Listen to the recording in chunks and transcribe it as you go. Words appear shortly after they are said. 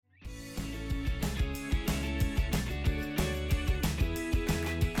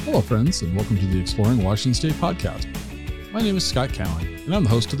Hello, friends, and welcome to the Exploring Washington State podcast. My name is Scott Cowan, and I'm the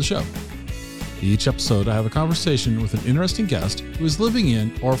host of the show. Each episode, I have a conversation with an interesting guest who is living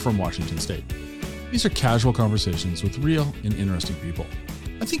in or from Washington State. These are casual conversations with real and interesting people.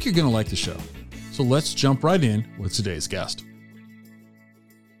 I think you're going to like the show. So let's jump right in with today's guest.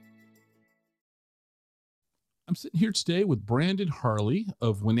 I'm sitting here today with Brandon Harley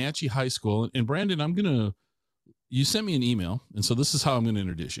of Wenatchee High School. And Brandon, you sent me an email. And so this is how I'm going to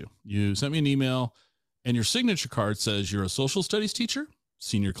introduce you. You sent me an email and your signature card says you're a social studies teacher,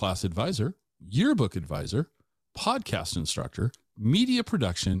 senior class advisor, yearbook advisor, podcast instructor, media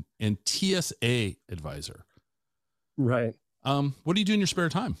production, and TSA advisor. Right. What do you do in your spare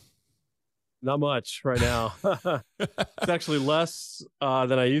time? Not much right now. It's actually less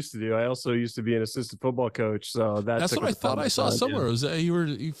than I used to do. I also used to be an assistant football coach, so that's what I thought I saw somewhere. Yeah. Was that you were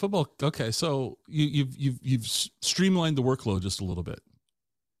football? Okay, so you've streamlined the workload just a little bit.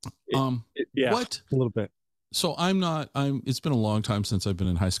 Yeah, what a little bit. So it's been a long time since I've been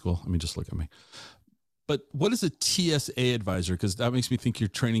in high school. I mean, just look at me. But what is a TSA advisor? Because that makes me think you're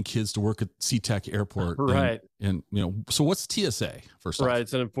training kids to work at SeaTac Airport. Right. And so what's TSA first off? Right.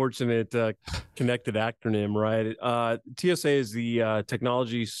 It's an unfortunate connected acronym, right? TSA is the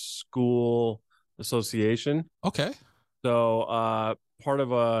Technology School Association. Okay. So part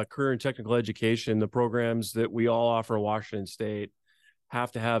of a career and technical education, the programs that we all offer in Washington State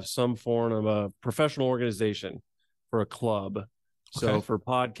have to have some form of a professional organization for a club. So okay. For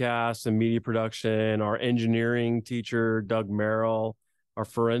podcasts and media production, our engineering teacher, Doug Merrill, our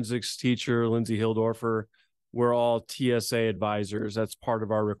forensics teacher, Lindsay Hildorfer, we're all TSA advisors. That's part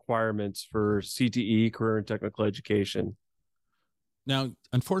of our requirements for CTE, career and technical education. Now,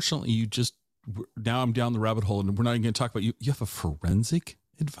 unfortunately, now I'm down the rabbit hole and we're not even going to talk about you. You have a forensic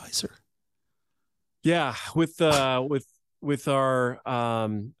advisor? Yeah. With our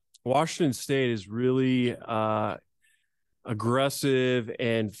Washington State is really aggressive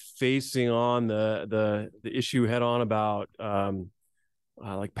and facing on the issue head on about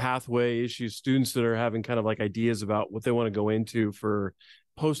like pathway issues, students that are having kind of like ideas about what they want to go into for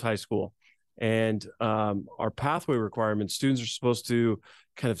post high school. And our pathway requirements, students are supposed to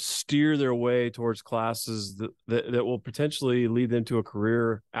kind of steer their way towards classes that will potentially lead them to a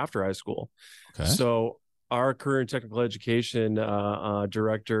career after high school. Okay. So our career and technical education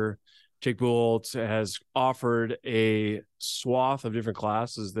director, Jake Bolt, has offered a swath of different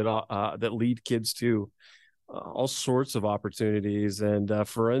classes that lead kids to all sorts of opportunities. And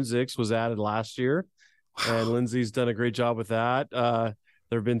forensics was added last year, and Lindsay's done a great job with that. There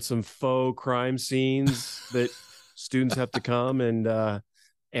have been some faux crime scenes that students have to come and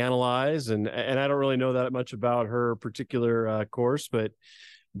analyze. And I don't really know that much about her particular course, but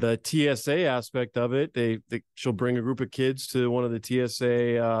the TSA aspect of it, she'll bring a group of kids to one of the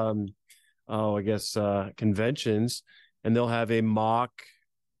TSA conventions, and they'll have a mock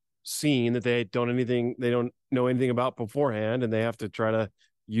scene that they don't know anything about beforehand, and they have to try to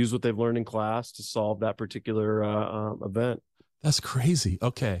use what they've learned in class to solve that particular event. That's crazy.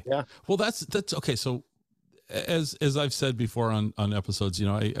 Okay. Yeah. Well, that's okay. So as I've said before on episodes,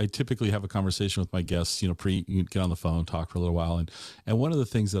 I typically have a conversation with my guests, you get on the phone, talk for a little while. And one of the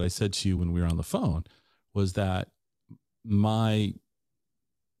things that I said to you when we were on the phone was that my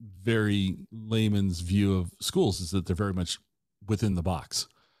very layman's view of schools is that they're very much within the box.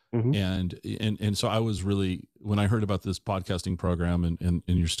 Mm-hmm. And so I was really, when I heard about this podcasting program and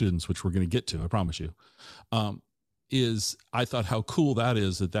your students, which we're going to get to, I promise you, I thought how cool that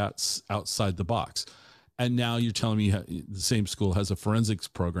is that's outside the box. And now you're telling me the same school has a forensics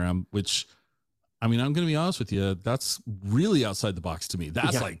program, which, I mean, I'm going to be honest with you, that's really outside the box to me.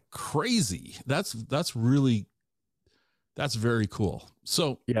 That's like crazy. That's very cool.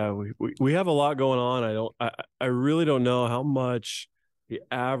 So yeah, we have a lot going on. I really don't know how much the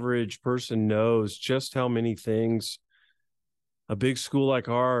average person knows just how many things a big school like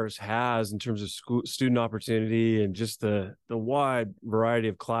ours has in terms of student opportunity and just the wide variety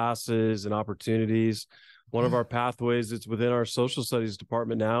of classes and opportunities. One of our pathways that's within our social studies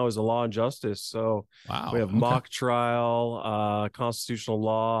department now is a law and justice. So we have mock trial, constitutional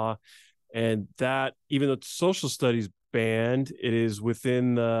law, and that, even though it's social studies band, it is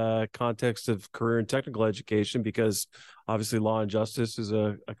within the context of career and technical education, because obviously law and justice is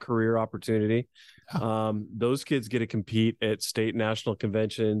a career opportunity. Those kids get to compete at state and national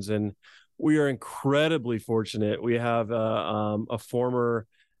conventions, and we are incredibly fortunate. We have a former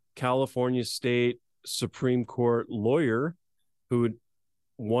California State Supreme Court lawyer who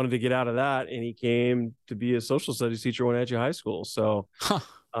wanted to get out of that, and he came to be a social studies teacher at Wenatchee High School. So wow.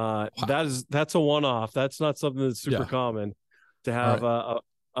 That's a one-off. That's not something that's super common to have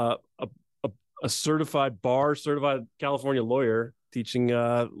a, a certified California lawyer teaching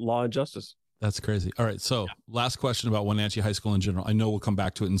law and justice. That's crazy. All right. So last question about Wenatchee High School in general. I know we'll come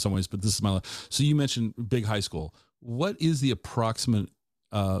back to it in some ways, but this is my last. So you mentioned big high school. What is the approximate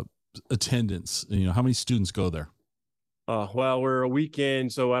attendance? How many students go there? Well, we're a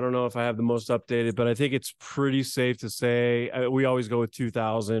weekend, so I don't know if I have the most updated, but I think it's pretty safe to say we always go with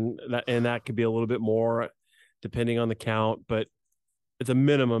 2,000, and that could be a little bit more depending on the count, but at the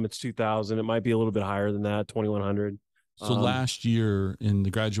minimum, it's 2,000. It might be a little bit higher than that, 2,100. So last year in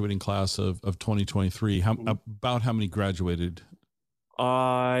the graduating class of 2023, about how many graduated?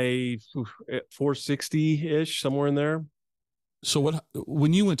 460-ish, somewhere in there. So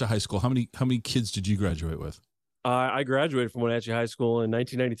when you went to high school, how many kids did you graduate with? I graduated from Wenatchee High School in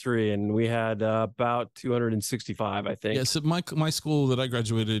 1993, and we had about 265, I think. Yeah, so my school that I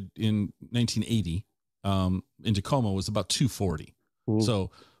graduated in 1980 in Tacoma was about 240. Ooh. So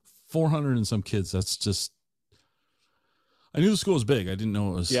 400 and some kids. That's just. I knew the school was big. I didn't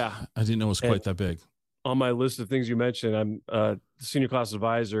know it was. Yeah, I didn't know it was quite that big. On my list of things you mentioned, I'm the senior class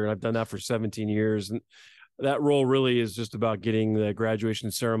advisor, and I've done that for 17 years. And that role really is just about getting the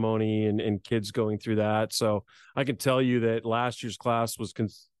graduation ceremony and kids going through that. So I can tell you that last year's class was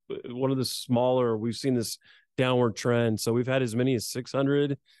one of the smaller. We've seen this downward trend. So we've had as many as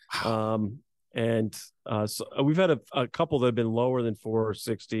 600. Wow. So we've had a couple that have been lower than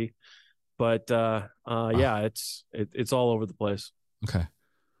 460. But yeah, it's all over the place. Okay.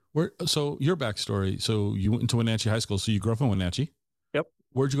 So your backstory. So you went to Wenatchee High School. So you grew up in Wenatchee. Yep.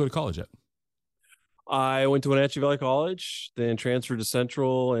 Where'd you go to college at? I went to Wenatchee Valley College, then transferred to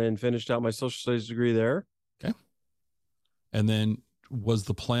Central and finished out my social studies degree there. Okay. And then was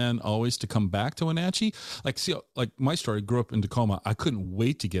the plan always to come back to Wenatchee? Like my story, grew up in Tacoma. I couldn't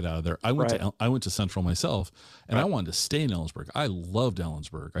wait to get out of there. I went to Central myself, and I wanted to stay in Ellensburg. I loved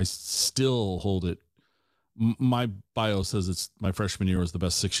Ellensburg. I still hold it. My bio says it's my freshman year was the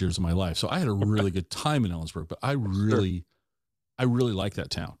best 6 years of my life. So I had a really good time in Ellensburg, but I really like that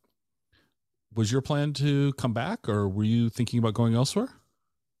town. Was your plan to come back, or were you thinking about going elsewhere?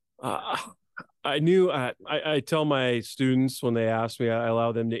 I knew I tell my students when they ask me, I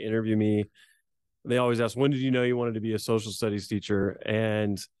allow them to interview me. They always ask, when did you know you wanted to be a social studies teacher?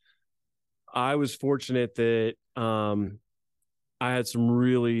 And I was fortunate that I had some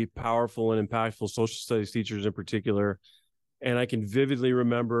really powerful and impactful social studies teachers in particular. And I can vividly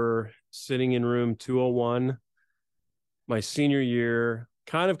remember sitting in room 201 my senior year,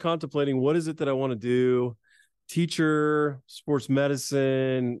 kind of contemplating, what is it that I want to do? Teacher, sports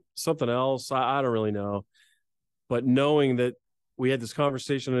medicine, something else. I don't really know. But knowing that we had this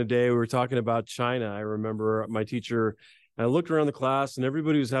conversation on a day, we were talking about China. I remember my teacher, and I looked around the class and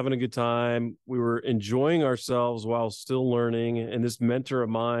everybody was having a good time. We were enjoying ourselves while still learning. And this mentor of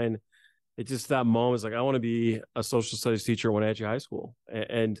mine, it just that moment was like, I want to be a social studies teacher at Wenatchee High School.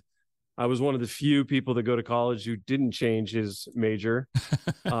 And I was one of the few people that go to college who didn't change his major.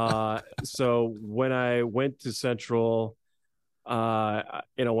 So when I went to Central, when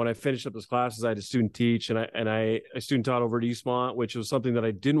I finished up those classes, I had to student teach, and I student taught over at Eastmont, which was something that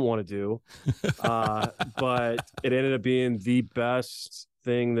I didn't want to do. But it ended up being the best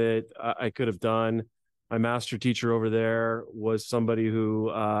thing that I could have done. My master teacher over there was somebody who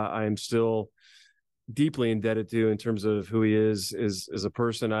I am still deeply indebted to in terms of who he is as a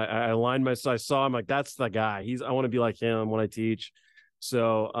person. I aligned myself. I saw him like, that's the guy. I want to be like him when I teach.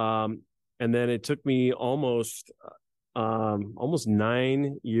 So, and then it took me almost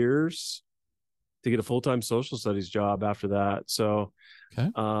 9 years to get a full-time social studies job after that. So,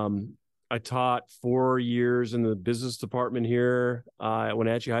 okay. I taught 4 years in the business department here at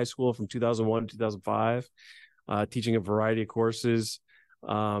Wenatchee High School from 2001 to 2005, teaching a variety of courses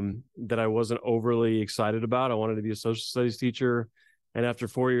that I wasn't overly excited about. I wanted to be a social studies teacher. And after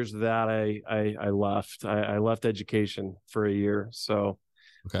 4 years of that, I left. I left education for a year. So,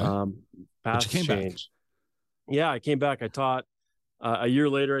 paths changed. Yeah, I came back. I taught a year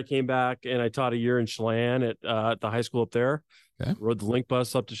later. I came back and I taught a year in Chelan at the high school up there. Okay. Rode the link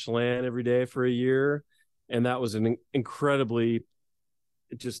bus up to Chelan every day for a year. And that was an incredibly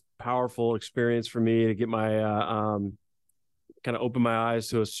just powerful experience for me to get my kind of open my eyes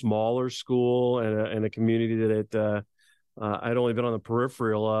to a smaller school and a community that I'd only been on the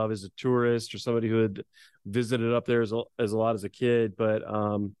peripheral of as a tourist or somebody who had visited up there as a lot as a kid. But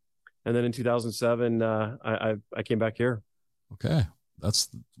and then in 2007, I came back here. Okay,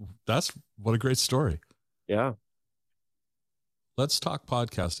 that's what a great story. Yeah. Let's talk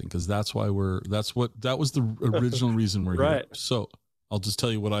podcasting, because that was the original reason we're right here. So I'll just tell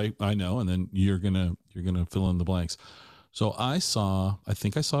you what I know, and then you're gonna fill in the blanks. So I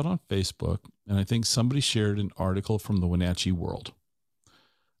think I saw it on Facebook, and I think somebody shared an article from the Wenatchee World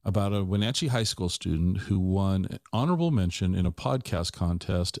about a Wenatchee high school student who won an honorable mention in a podcast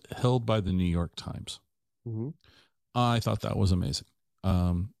contest held by the New York Times. Mm-hmm. I thought that was amazing.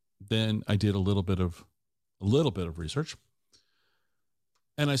 Then I did a little bit of research,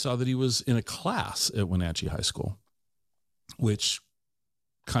 and I saw that he was in a class at Wenatchee High School, which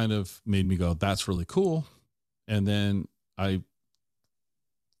kind of made me go, "That's really cool." And then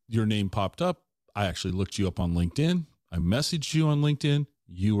your name popped up. I actually looked you up on LinkedIn. I messaged you on LinkedIn.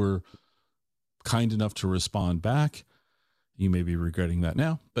 You were kind enough to respond back. You may be regretting that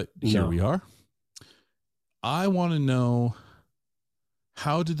now, but here we are. I want to know,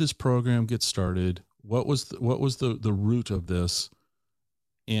 how did this program get started? What was the root of this?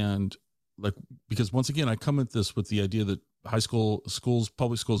 And like, because once again, I come at this with the idea that schools,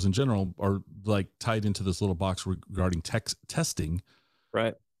 public schools in general, are like tied into this little box regarding testing.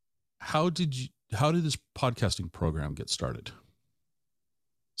 Right. How did this podcasting program get started?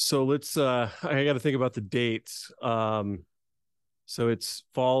 So let's, I got to think about the dates. So it's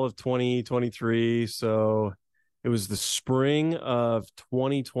fall of 2023. So it was the spring of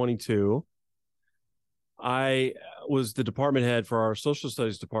 2022. I was the department head for our social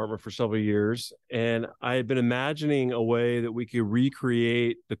studies department for several years, and I had been imagining a way that we could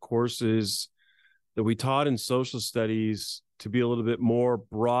recreate the courses that we taught in social studies to be a little bit more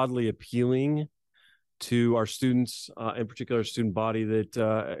broadly appealing to our students, in particular, student body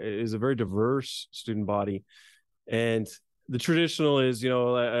that is a very diverse student body. And the traditional is,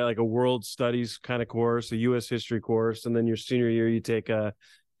 like a world studies kind of course, a U.S. history course, and then your senior year, you take a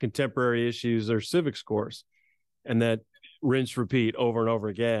contemporary issues or civics course, and that rinse repeat over and over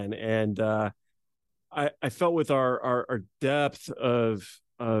again. And I felt with our depth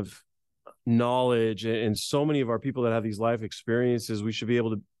of knowledge and so many of our people that have these life experiences, we should be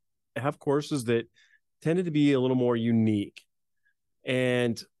able to have courses that tended to be a little more unique.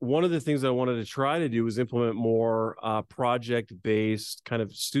 And one of the things that I wanted to try to do was implement more project-based, kind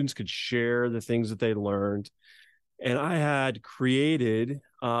of students could share the things that they learned. And I had created,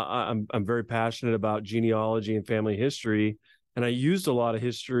 I'm very passionate about genealogy and family history, and I used a lot of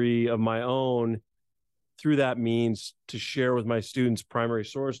history of my own through that means to share with my students primary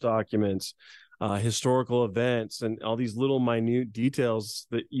source documents, historical events, and all these little minute details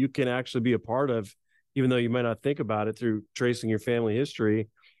that you can actually be a part of, even though you might not think about it, through tracing your family history.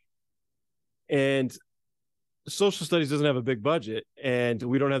 And social studies doesn't have a big budget, and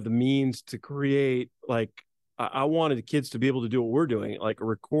we don't have the means to create, like, I wanted the kids to be able to do what we're doing, like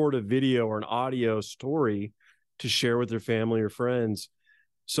record a video or an audio story to share with their family or friends.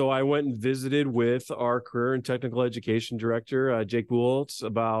 So I went and visited with our career and technical education director, Jake Buoltz,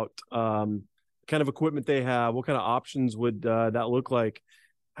 about kind of equipment they have, what kind of options would that look like?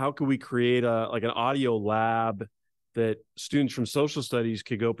 How could we create an audio lab that students from social studies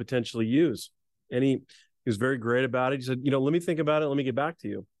could go potentially use? And he was very great about it. He said, let me think about it. Let me get back to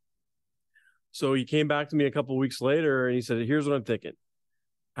you. So he came back to me a couple of weeks later and he said, here's what I'm thinking.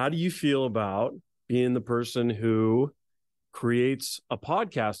 How do you feel about being the person who creates a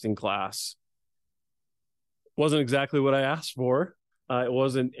podcasting class? Wasn't exactly what I asked for. It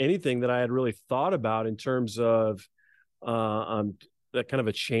wasn't anything that I had really thought about in terms of that kind of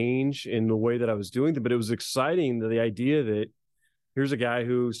a change in the way that I was doing it. But it was exciting, the idea that here's a guy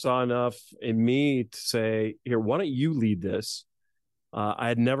who saw enough in me to say, here, why don't you lead this? I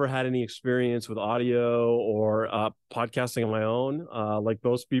had never had any experience with audio or podcasting on my own. Like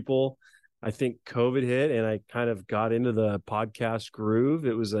most people, I think COVID hit and I kind of got into the podcast groove.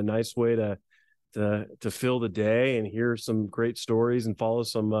 It was a nice way to fill the day and hear some great stories and follow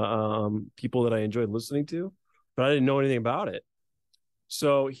some people that I enjoyed listening to, but I didn't know anything about it.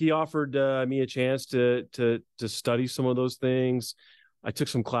 So he offered me a chance to study some of those things. I took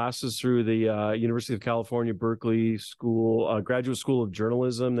some classes through the University of California, Berkeley Graduate School of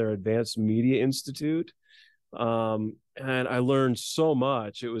Journalism, their Advanced Media Institute. And I learned so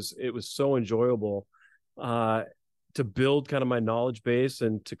much. It was so enjoyable to build kind of my knowledge base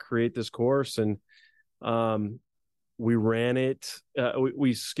and to create this course. And we ran it.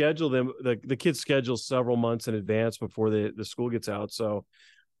 We scheduled them. The kids schedule several months in advance before the school gets out. So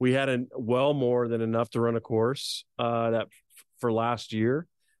we had well more than enough to run a course that for last year.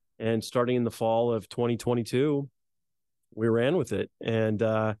 And starting in the fall of 2022, we ran with it. And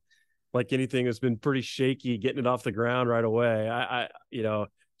like anything, it's been pretty shaky getting it off the ground right away.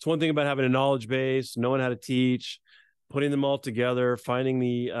 It's one thing about having a knowledge base, knowing how to teach, putting them all together, finding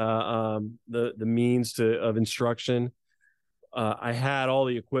the means of instruction. I had all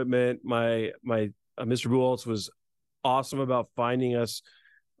the equipment. My Mr. Buoltz was awesome about finding us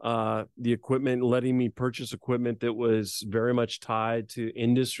the equipment, letting me purchase equipment that was very much tied to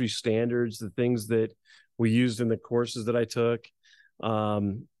industry standards, the things that we used in the courses that I took.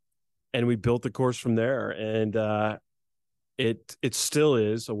 And we built the course from there. And it still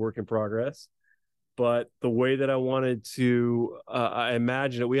is a work in progress. But the way that I wanted to, I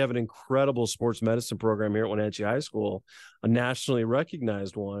imagine it, we have an incredible sports medicine program here at Wenatchee High School, a nationally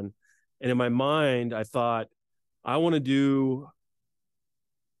recognized one. And in my mind, I thought, I want to do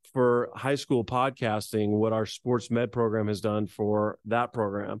for high school podcasting what our sports med program has done for that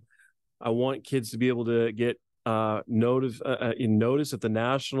program. I want kids to be able to get notice at the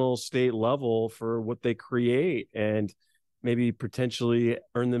national, state level for what they create, and maybe potentially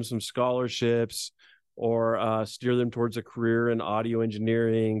earn them some scholarships, or steer them towards a career in audio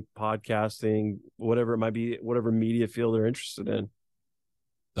engineering, podcasting, whatever it might be, whatever media field they're interested in.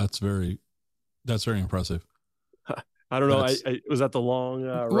 That's very impressive. I don't know. I was that the long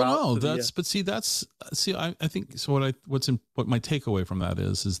route? Well, no, I think so. What my takeaway from that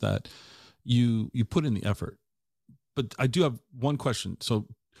is that you put in the effort. But I do have one question. So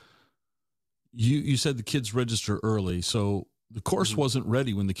you said the kids register early, so the course wasn't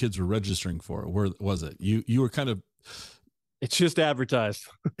ready when the kids were registering for it. Where was it? You were kind of. It's just advertised.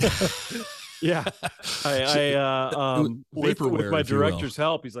 Yeah, with my director's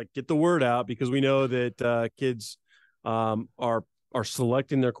help, he's like, get the word out, because we know that kids are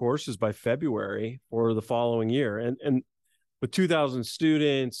selecting their courses by February for the following year, and with 2,000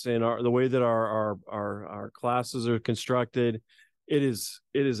 students and the way that our classes are constructed, it is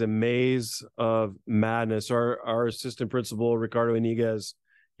a maze of madness. Our assistant principal, Ricardo Iniguez,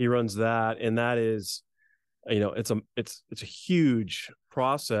 he runs that, and that is, it's a huge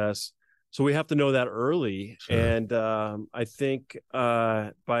process. So we have to know that early. Sure. And I think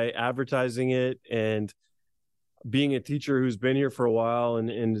by advertising it and being a teacher who's been here for a while and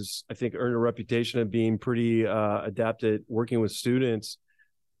has, I think, earned a reputation of being pretty adept at working with students,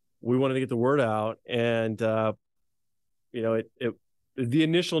 we wanted to get the word out. And the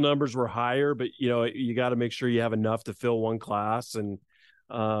initial numbers were higher, but you got to make sure you have enough to fill one class, and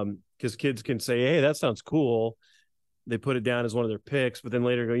because kids can say, hey, that sounds cool, they put it down as one of their picks, but then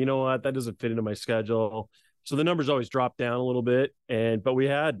later go, you know what, that doesn't fit into my schedule. So the numbers always drop down a little bit, but we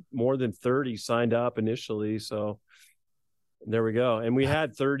had more than 30 signed up initially. So there we go. And we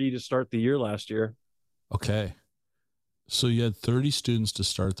had 30 to start the year last year. Okay. So you had 30 students to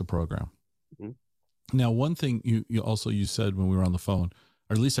start the program. Mm-hmm. Now, one thing you said when we were on the phone,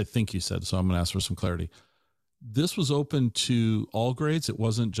 or at least I think you said, so I'm going to ask for some clarity. This was open to all grades. It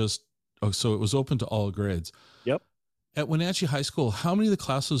wasn't just, so it was open to all grades. Yep. At Wenatchee High School, how many of the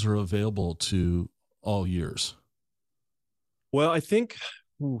classes are available to all years? Well, I think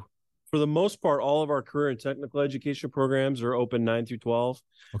for the most part, all of our career and technical education programs are open 9 through 12.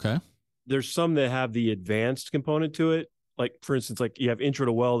 Okay. There's some that have the advanced component to it. Like, for instance, like you have intro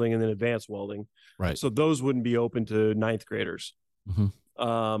to welding and then advanced welding. Right. So those wouldn't be open to ninth graders. Mm-hmm.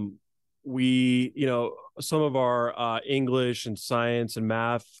 Some of our English and science and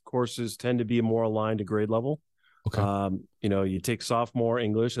math courses tend to be more aligned to grade level. Okay. You take sophomore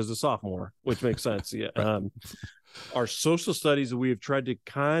English as a sophomore, which makes sense. Yeah. Right. Our social studies, we have tried to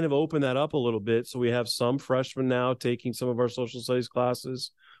kind of open that up a little bit. So we have some freshmen now taking some of our social studies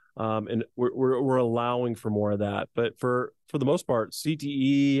classes, and we're allowing for more of that. But for the most part,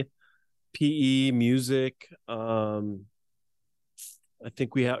 CTE, PE, music. I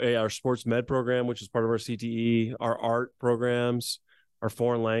think we have our sports med program, which is part of our CTE, our art programs, our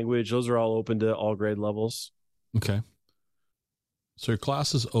foreign language. Those are all open to all grade levels. Okay. So your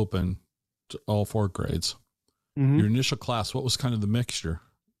class is open to all 4 grades. Mm-hmm. Your initial class, what was kind of the mixture?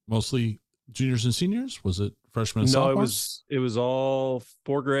 Mostly juniors and seniors? Was it freshmen and sophomores? No, it was all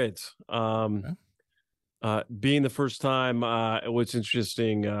 4 grades. Okay. Being the first time, what's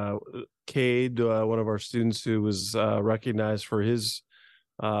interesting, Cade, one of our students who was recognized for his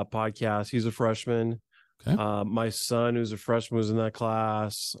podcast, he's a freshman. Okay. My son, who's a freshman, was in that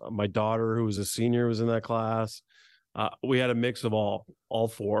class. My daughter, who was a senior, was in that class. We had a mix of all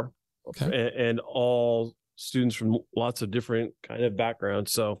 4, okay, and all students from lots of different kind of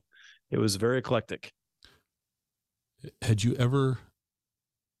backgrounds. So it was very eclectic. Had you ever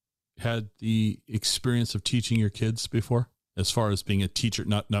had the experience of teaching your kids before, as far as being a teacher,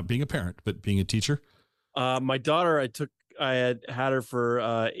 not being a parent, but being a teacher? My daughter, I had her for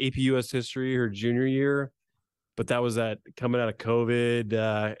AP US history her junior year, but that was coming out of COVID.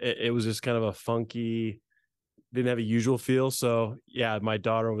 It was just kind of a funky, didn't have a usual feel. So yeah, my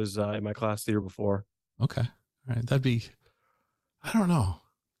daughter was in my class the year before. Okay. All right. I don't know.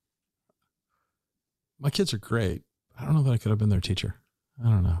 My kids are great, I don't know that I could have been their teacher. I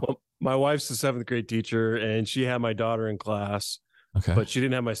don't know. Well, my wife's a 7th grade teacher, and she had my daughter in class, Okay. but she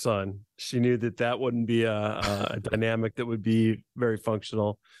didn't have my son. She knew that wouldn't be a dynamic that would be very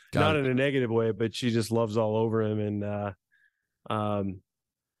functional, not in a negative way, but she just loves all over him. And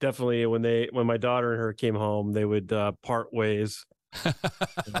definitely when my daughter and her came home, they would part ways.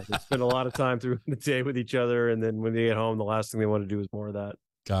 They spend a lot of time through the day with each other, and then when they get home, the last thing they want to do is more of that.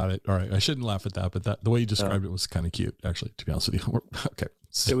 Got it. All right. I shouldn't laugh at that, but the way you described it was kind of cute, actually, to be honest with you. Okay.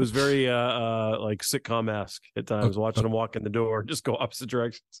 So, it was very like sitcom-esque at times, watching them walk in the door, just go opposite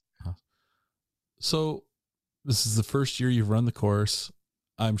directions. So this is the first year you've run the course.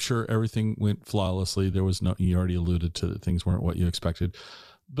 I'm sure everything went flawlessly. There was you already alluded to that things weren't what you expected,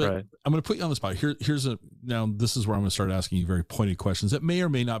 but right. I'm going to put you on the spot. Now this is where I'm going to start asking you very pointed questions that may or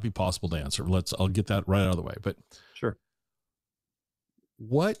may not be possible to answer. I'll get that right out of the way, but sure.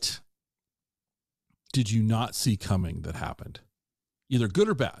 What did you not see coming that happened? Either good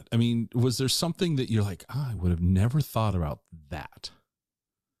or bad. I mean, was there something that you're like, I would have never thought about that?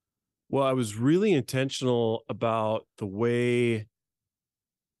 Well, I was really intentional about the way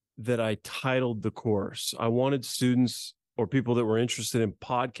that I titled the course. I wanted students or people that were interested in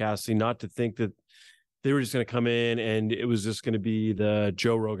podcasting not to think that they were just going to come in and it was just going to be the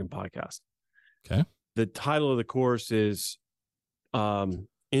Joe Rogan podcast. Okay. The title of the course is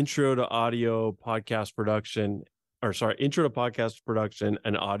Intro to Podcast Production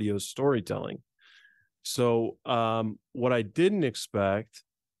and Audio Storytelling. So what I didn't expect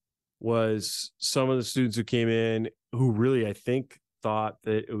was some of the students who came in who really, I think, thought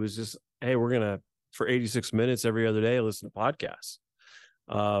that it was just, hey, we're going to, for 86 minutes every other day, listen to podcasts.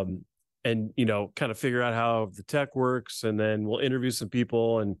 And, kind of figure out how the tech works. And then we'll interview some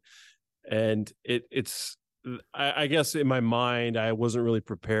people. And it's, I guess in my mind, I wasn't really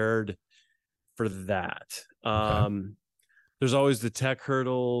prepared for that. Okay. There's always the tech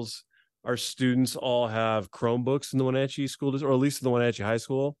hurdles. Our students all have Chromebooks in the Wenatchee school district, or at least in the Wenatchee High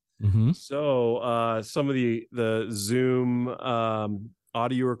School. Mm-hmm. So some of the Zoom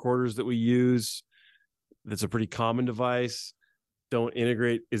audio recorders that we use, that's a pretty common device, don't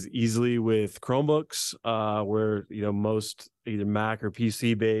integrate as easily with Chromebooks, where most either Mac or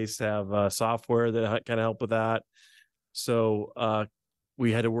PC based have software that kind of help with that. So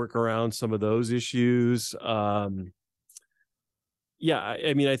we had to work around some of those issues. Yeah,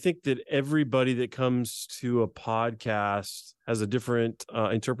 I mean, I think that everybody that comes to a podcast has a different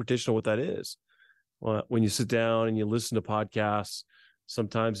interpretation of what that is. When you sit down and you listen to podcasts,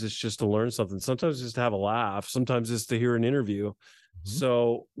 sometimes it's just to learn something. Sometimes it's just to have a laugh. Sometimes it's to hear an interview. Mm-hmm.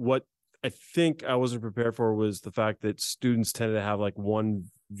 So what I think I wasn't prepared for was the fact that students tended to have like one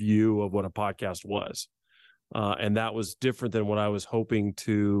view of what a podcast was. And that was different than what I was hoping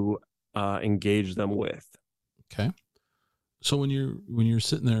to engage them with. Okay. So when you're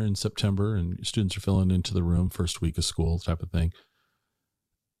sitting there in September and students are filling into the room, first week of school type of thing,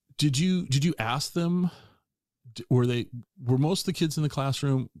 did you ask them, were most of the kids in the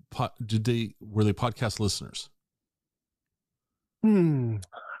classroom, were they podcast listeners?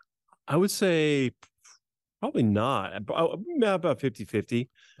 I would say probably not. About 50-50.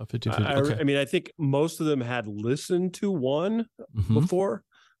 About 50-50. Okay. I mean, I think most of them had listened to one before,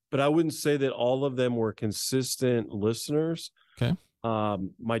 but I wouldn't say that all of them were consistent listeners. Okay.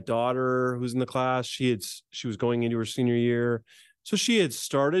 My daughter, who's in the class, she was going into her senior year, so she had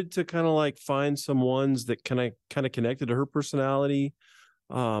started to kind of like find some ones that kind of connected to her personality.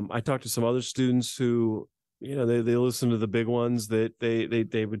 I talked to some other students who, they listen to the big ones that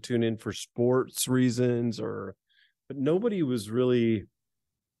they would tune in for sports reasons, but nobody was really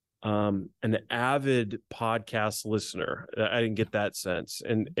an avid podcast listener. I didn't get that sense.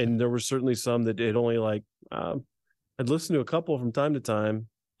 And there were certainly some that did only like, I'd listen to a couple from time to time,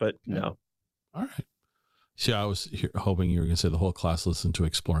 but no. All right. See, I was hoping you were going to say the whole class listened to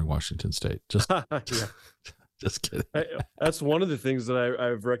Exploring Washington State. Just, just kidding. That's one of the things that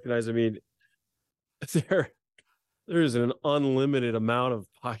I've recognized. I mean, there is an unlimited amount of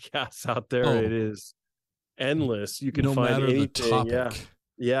podcasts out there. Oh. It is endless. You can find anything.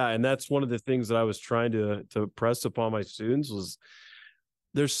 Yeah. And that's one of the things that I was trying to press upon my students was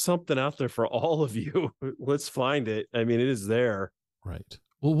there's something out there for all of you. Let's find it. I mean, it is there. Right.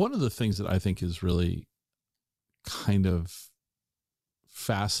 Well, one of the things that I think is really kind of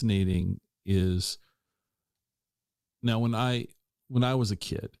fascinating is now when I was a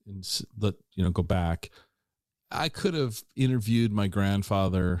kid, and go back, I could have interviewed my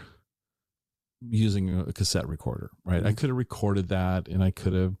grandfather using a cassette recorder, right? Mm-hmm. I could have recorded that and I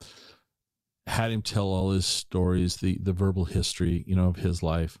could have had him tell all his stories, the verbal history, of his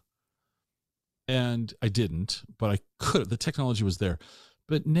life. and I didn't, but I could. The technology was there,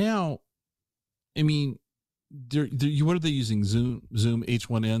 but now, I mean, what are they using? Zoom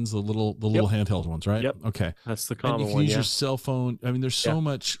H1Ns, the little handheld ones, right? Yep. Okay, That's the and you common can one. use Yeah. your cell phone. I mean, there's so Yeah.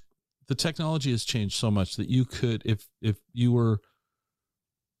 much. The technology has changed so much that you could, if you were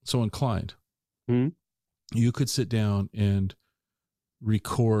so inclined, Hmm. you could sit down and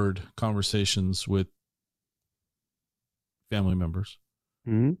record conversations with family members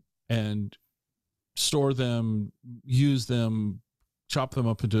Hmm. and store them, use them, chop them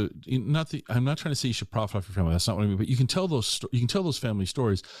up into I'm not trying to say you should profit off your family. That's not what I mean. But you can tell those family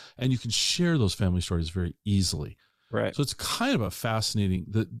stories, and you can share those family stories very easily. Right. So it's kind of a fascinating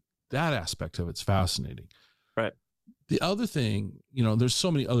that aspect of it's fascinating. Right. The other thing, there's so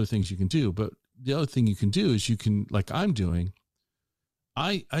many other things you can do, but the other thing you can do is you can, like I'm doing.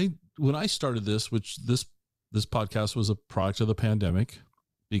 I when I started this, which this podcast was a product of the pandemic,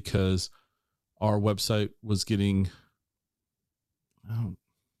 because our website was getting,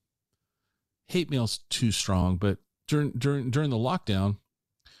 hate mail's too strong, but during the lockdown,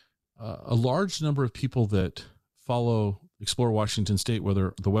 a large number of people that follow Explore Washington State,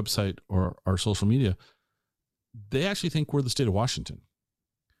 whether the website or our social media, they actually think we're the state of Washington.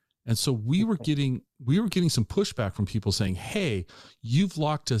 And so we were getting some pushback from people saying, "Hey, you've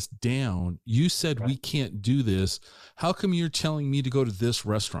locked us down. You said we can't do this. How come you're telling me to go to this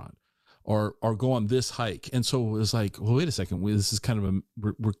restaurant or go on this hike?" And so it was like, well, wait a second. This is kind of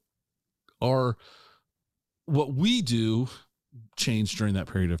what we do changed during that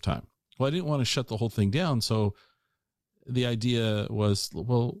period of time. Well, I didn't want to shut the whole thing down. So the idea was,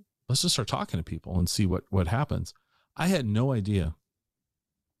 well, let's just start talking to people and see what happens. I had no idea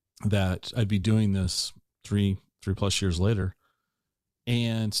that I'd be doing this three plus years later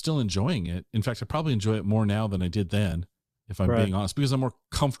and still enjoying it. In fact, I probably enjoy it more now than I did then, if I'm being honest, because I'm more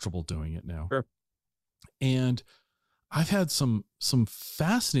comfortable doing it now. Sure. And I've had some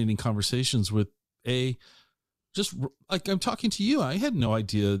fascinating conversations with just like I'm talking to you. I had no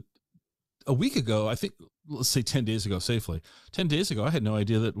idea a week ago, I think, let's say 10 days ago, safely 10 days ago, I had no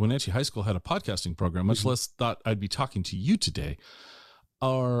idea that Wenatchee High School had a podcasting program, much less thought I'd be talking to you today.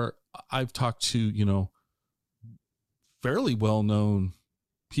 Or I've talked to, fairly well-known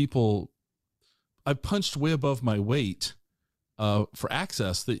people. I punched way above my weight for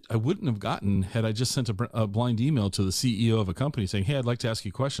access that I wouldn't have gotten had I just sent a blind email to the CEO of a company saying, "Hey, I'd like to ask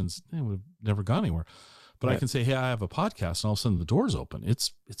you questions." It would have never gone anywhere. But right. I can say, "Hey, I have a podcast," and all of a sudden the doors open.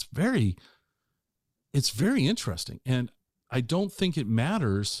 It's very interesting. And I don't think it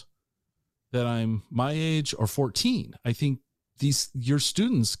matters that I'm my age or 14. I think your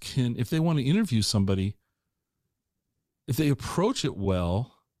students can, if they want to interview somebody, if they approach it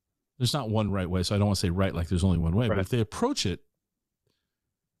well, there's not one right way. So I don't want to say right, like there's only one way, right. But if they approach it,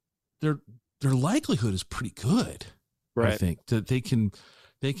 their likelihood is pretty good. Right. I think that they can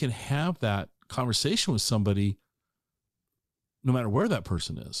have that conversation with somebody no matter where that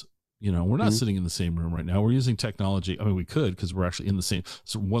person is. We're not sitting in the same room right now. We're using technology. I mean, we could, because we're actually in the same,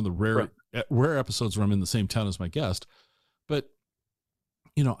 so one of the rare episodes where I'm in the same town as my guest. But,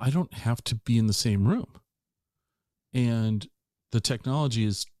 I don't have to be in the same room. And the technology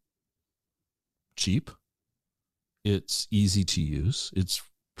is cheap. It's easy to use. It's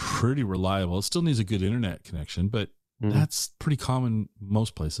pretty reliable. It still needs a good internet connection, but that's pretty common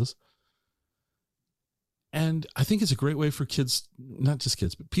most places. And I think it's a great way for kids, not just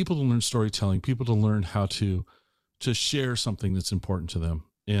kids, but people to learn storytelling, people to learn how to share something that's important to them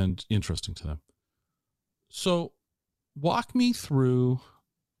and interesting to them. So walk me through,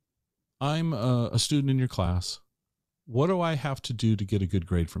 I'm a student in your class. What do I have to do to get a good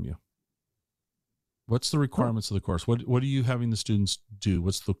grade from you? What's the requirements of the course? What are you having the students do?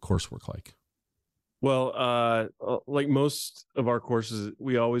 What's the coursework like? Well, like most of our courses,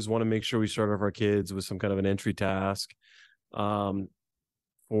 we always want to make sure we start off our kids with some kind of an entry task. For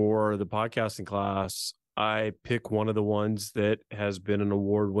the podcasting class, I pick one of the ones that has been an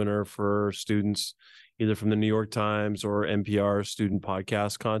award winner for students, either from the New York Times or NPR student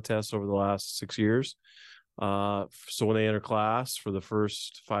podcast contest over the last 6 years. So when they enter class for the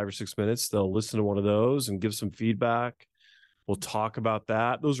first 5 or 6 minutes, they'll listen to one of those and give some feedback. We'll talk about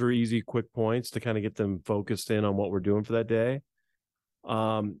that. Those are easy, quick points to kind of get them focused in on what we're doing for that day.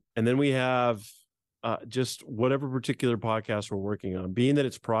 And then we have just whatever particular podcast we're working on. Being that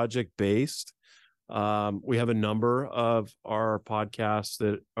it's project-based, we have a number of our podcasts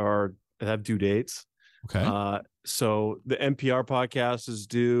that have due dates. Okay. So the NPR podcast is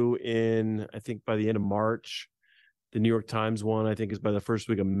due in, I think, by the end of March. The New York Times one, I think, is by the first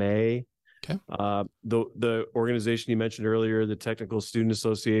week of May. Okay. The organization you mentioned earlier, the Technical Student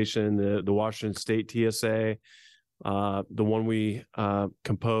Association, the Washington State TSA, the one we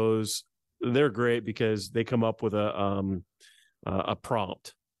compose, they're great because they come up with a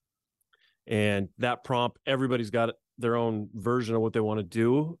prompt, and that prompt, everybody's got their own version of what they want to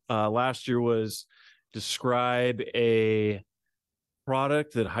do. Last year was describe a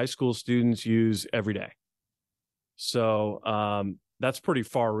product that high school students use every day. So that's pretty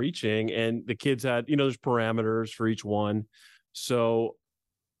far reaching. And the kids had, there's parameters for each one. So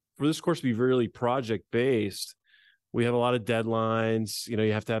for this course to be really project based, we have a lot of deadlines. You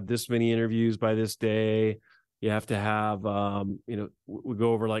have to have this many interviews by this day. You have to have, we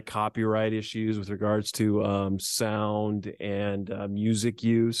go over like copyright issues with regards to sound and music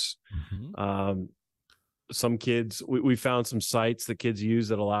use. Mm-hmm. Some kids, we found some sites that kids use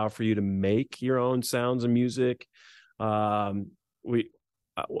that allow for you to make your own sounds and music. I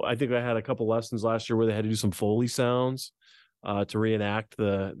think I had a couple lessons last year where they had to do some Foley sounds to reenact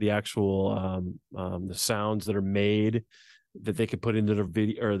the actual the sounds that are made that they could put into their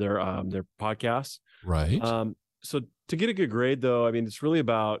video or their podcasts. Right. So to get a good grade, though, I mean, it's really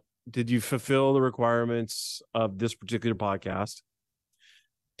about, did you fulfill the requirements of this particular podcast?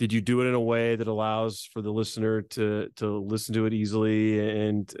 Did you do it in a way that allows for the listener to listen to it easily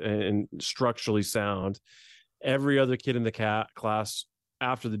and structurally sound? Every other kid in the class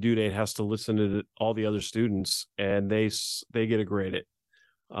after the due date has to listen to all the other students, and they get a grade.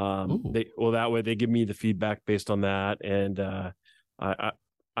 That way they give me the feedback based on that, and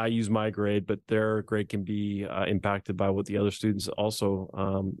I use my grade, but their grade can be impacted by what the other students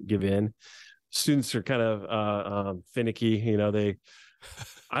also give in. Students are kind of finicky,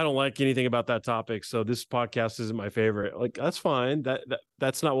 I don't like anything about that topic, so this podcast isn't my favorite. Like, that's fine.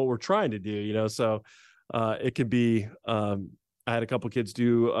 That's not what we're trying to do, So it could be. I had a couple kids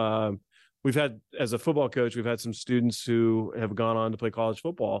do. We've had, as a football coach, we've had some students who have gone on to play college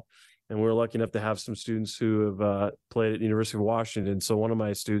football, and we're lucky enough to have some students who have played at the University of Washington. So one of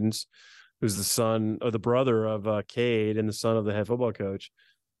my students, who's the son or the brother of Cade and the son of the head football coach,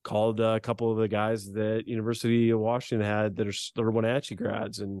 called a couple of the guys that University of Washington had that are Wenatchee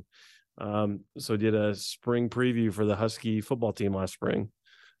grads, and so did a spring preview for the Husky football team last spring.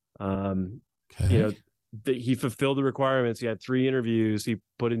 Okay. He fulfilled the requirements. He had 3 interviews. He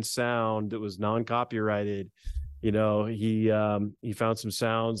put in sound that was non-copyrighted. He found some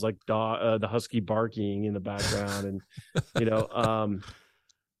sounds like the Husky barking in the background, and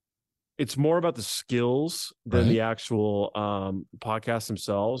it's more about the skills than the actual podcasts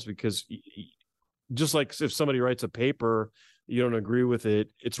themselves, because just like if somebody writes a paper, you don't agree with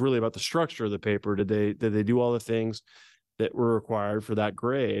it, it's really about the structure of the paper. Did they do all the things that were required for that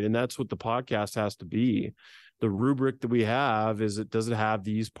grade? And that's what the podcast has to be. The rubric that we have is, does it have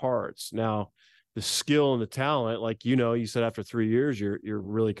these parts? Now, the skill and the talent, like, you said after 3 years, you're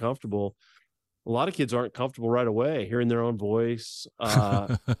really comfortable. A lot of kids aren't comfortable right away hearing their own voice,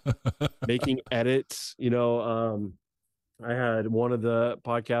 making edits. I had one of the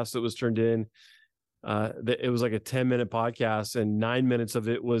podcasts that was turned in, it was like a 10-minute podcast, and 9 minutes of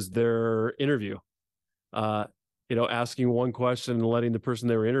it was their interview, asking one question and letting the person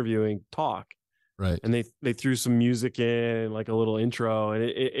they were interviewing talk. Right. And they threw some music in, like a little intro, and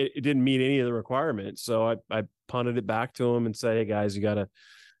it didn't meet any of the requirements. So I punted it back to them and said, hey guys, you got to,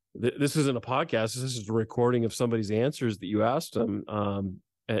 this isn't a podcast. This is a recording of somebody's answers that you asked them.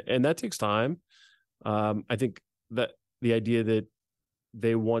 And that takes time. I think that the idea that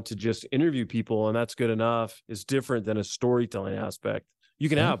they want to just interview people and that's good enough is different than a storytelling aspect. You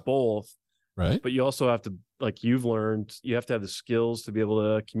can have both, right? But you also have to, like you've learned, you have to have the skills to be able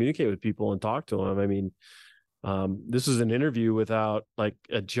to communicate with people and talk to them. I mean, this is an interview without like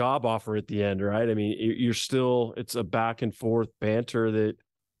a job offer at the end, right? I mean, it's a back and forth banter that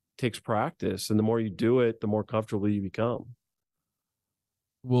takes practice, and the more you do it, the more comfortable you become.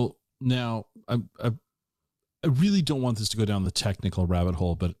 Well, now I really don't want this to go down the technical rabbit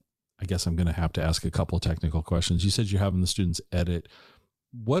hole, but I guess I'm going to have to ask a couple of technical questions. You said you're having the students edit.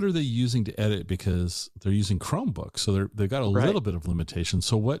 What are they using to edit? Because they're using Chromebooks, so they've got a little bit of limitation.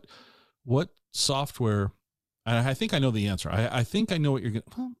 So what software? I think I know the answer. I think I know what you're going.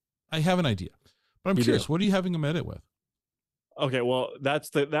 Well, I have an idea, but I'm curious. What are you having them edit with? Okay, well,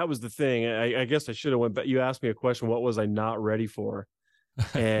 that was the thing. I guess I should have went, but you asked me a question. What was I not ready for?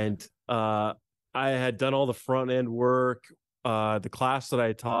 And I had done all the front end work. The class that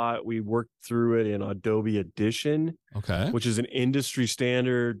I taught, we worked through it in Adobe Audition, which is an industry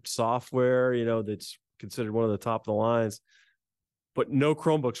standard software, that's considered one of the top of the lines. But no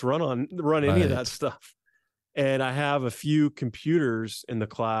Chromebooks run any of that stuff. And I have a few computers in the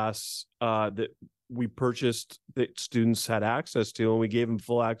class that we purchased that students had access to, and we gave them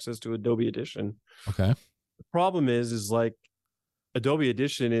full access to Adobe Edition. Okay. The problem is like Adobe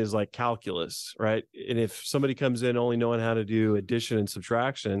Edition is like calculus, right? And if somebody comes in only knowing how to do addition and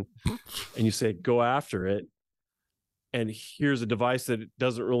subtraction, and you say, go after it, and here's a device that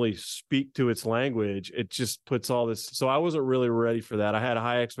doesn't really speak to its language, it just puts all this. So I wasn't really ready for that. I had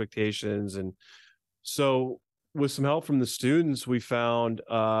high expectations. And so with some help from the students, we found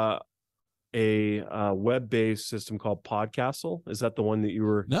a web-based system called Podcastle. Is that the one that you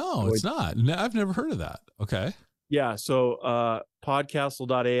were? No, it's not. No, I've never heard of that. Okay. Yeah. So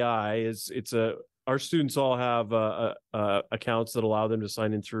podcastle.ai it's our students all have accounts that allow them to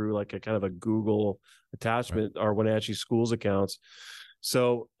sign in through like a kind of a Google attachment, our Wenatchee schools accounts.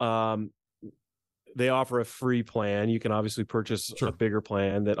 So they offer a free plan. You can obviously purchase a bigger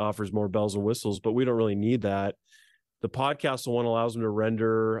plan that offers more bells and whistles, but we don't really need that. The Podcastle one allows them to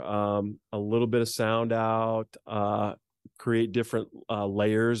render a little bit of sound out, create different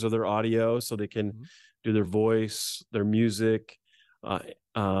layers of their audio so they can do their voice, their music,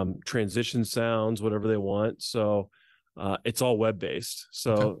 transition sounds, whatever they want. So it's all web-based.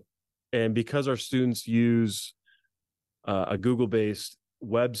 So, and because our students use a Google-based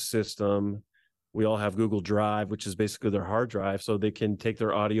web system, we all have Google Drive, which is basically their hard drive. So they can take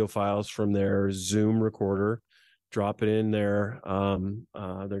their audio files from their Zoom recorder, drop it in their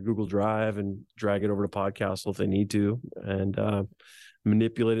Google Drive, and drag it over to Podcastle if they need to, and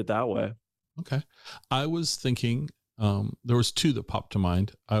manipulate it that way. Okay. I was thinking, there was two that popped to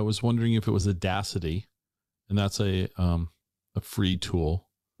mind. I was wondering if it was Audacity, and that's a free tool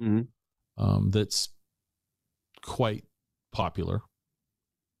that's quite popular.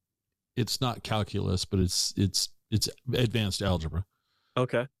 It's not calculus, but it's advanced algebra.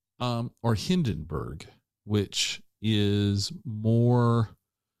 Okay. Or Hindenburg, which is more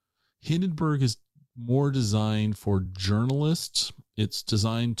designed for journalists. It's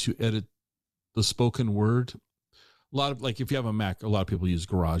designed to edit the spoken word. A lot of, like, if you have a Mac, a lot of people use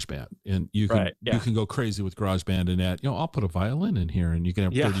GarageBand, and you can go crazy with GarageBand and add, I'll put a violin in here and you can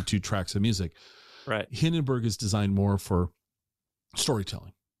have 32 tracks of music. Right. Hindenburg is designed more for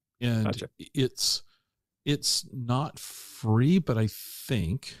storytelling, and Gotcha. it's not free, but I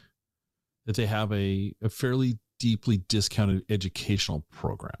think that they have a fairly deeply discounted educational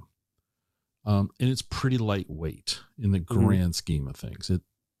program. And it's pretty lightweight in the grand scheme of things.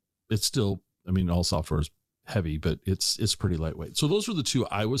 It's still, all software is heavy, but it's pretty lightweight. So those were the two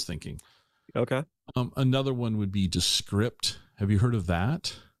I was thinking. Okay. Another one would be Descript. Have you heard of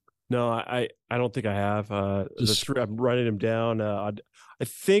that? No, I don't think I have. I'm writing them down. I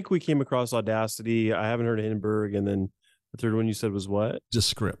think we came across Audacity. I haven't heard of Hindenburg. And then the third one you said was what?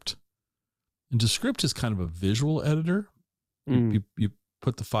 Descript. And Descript is kind of a visual editor. You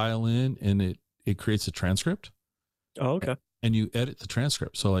put the file in and it creates a transcript. Oh, okay. And you edit the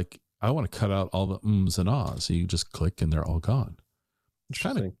transcript. So like, I want to cut out all the ums and ahs. So you just click and they're all gone. It's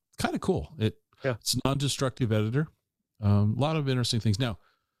kind of cool. It's a non-destructive editor. A lot of interesting things. Now,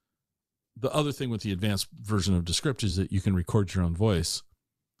 the other thing with the advanced version of Descript is that you can record your own voice.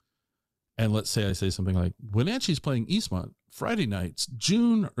 And let's say I say something like, Wenatchee's playing Eastmont Friday nights,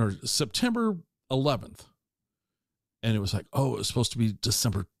 September 11th. And it was like, it was supposed to be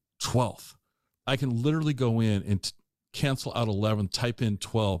December 12th. I can literally go in and cancel out 11, type in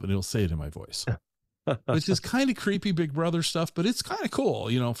 12, and it'll say it in my voice. Which is kind of creepy Big Brother stuff, but it's kind of cool,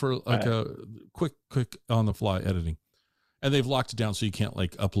 for like a quick on the fly editing. And they've locked it down so you can't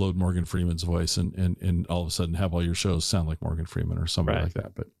like upload Morgan Freeman's voice and all of a sudden have all your shows sound like Morgan Freeman or somebody like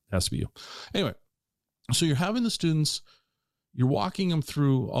that, but it has to be you. Anyway, so you're having the students, you're walking them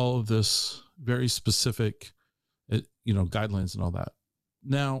through all of this very specific, guidelines and all that.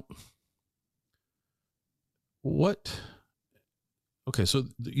 Now, okay, so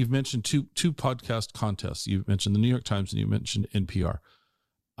you've mentioned two podcast contests. You've mentioned the New York Times and you mentioned NPR.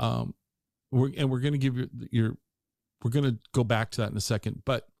 We're going to give we're going to go back to that in a second,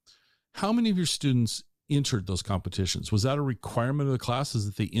 but how many of your students entered those competitions? Was that a requirement of the classes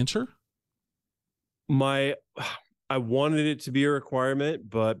that they enter? I wanted it to be a requirement,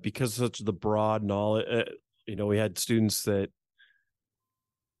 but because of such the broad knowledge, we had students that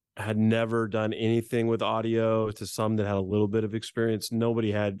had never done anything with audio, to some that had a little bit of experience.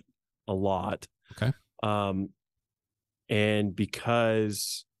 Nobody had a lot. Okay. And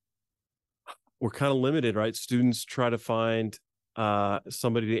because we're kind of limited, right? Students try to find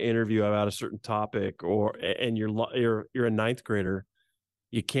somebody to interview about a certain topic, and you're a ninth grader.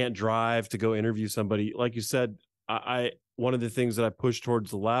 You can't drive to go interview somebody. Like you said, one of the things that I pushed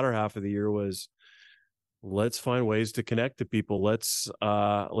towards the latter half of the year was let's find ways to connect to people. Let's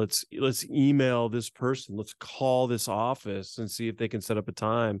email this person. Let's call this office and see if they can set up a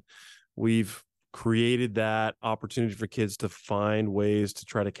time. We've created that opportunity for kids to find ways to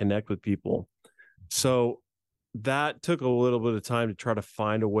try to connect with people. So that took a little bit of time to try to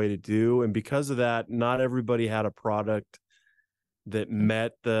find a way to do. And because of that, not everybody had a product that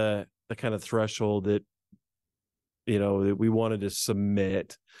met the kind of threshold that, that we wanted to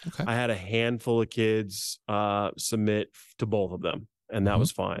submit. Okay. I had a handful of kids submit to both of them, and that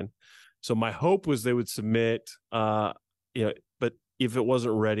was fine. So my hope was they would submit, but if it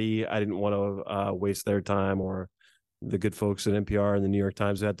wasn't ready, I didn't want to waste their time or the good folks at NPR and the New York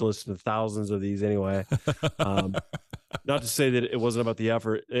Times who had to listen to thousands of these anyway. Not to say that it wasn't about the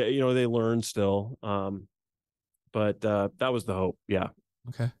effort. They learned still. But that was the hope. Yeah.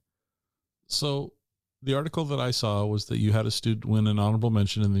 Okay. So the article that I saw was that you had a student win an honorable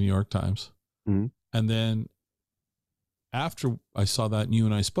mention in the New York Times. Mm-hmm. And then after I saw that and you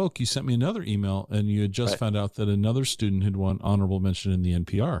and I spoke, you sent me another email and you had just found out that another student had won honorable mention in the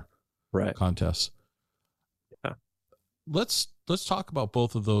NPR contest. Yeah. Let's talk about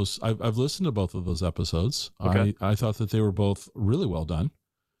both of those. I've listened to both of those episodes. Okay. I thought that they were both really well done.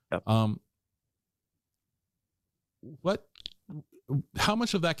 Yep. How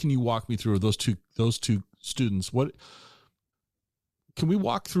much of that can you walk me through? Those two students, what can we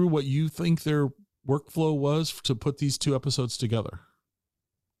walk through what you think their workflow was to put these two episodes together?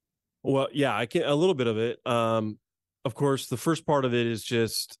 Well, yeah, I can, a little bit of it. Of course, the first part of it is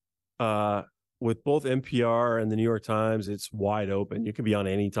just, with both NPR and the New York Times, it's wide open. You can be on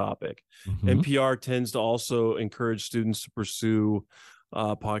any topic. NPR tends to also encourage students to pursue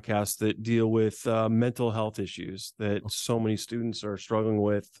podcasts that deal with mental health issues that so many students are struggling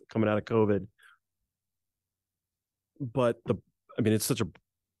with coming out of COVID. But it's such a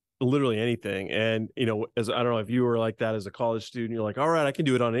literally anything. And, as I don't know if you were like that as a college student, you're like, all right, I can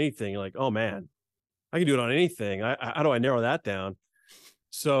do it on anything. You're like, oh man, I can do it on anything. How do I narrow that down?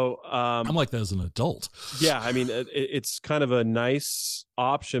 So I'm like that as an adult. Yeah. It's kind of a nice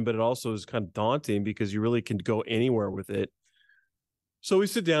option, but it also is kind of daunting because you really can go anywhere with it. So we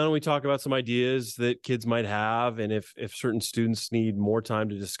sit down and we talk about some ideas that kids might have. And if certain students need more time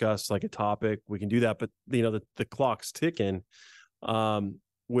to discuss like a topic, we can do that. But the clock's ticking.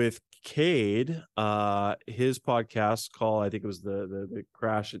 With Cade, his podcast called, I think it was the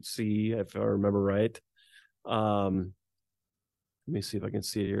Crash at Sea, if I remember right. Let me see if I can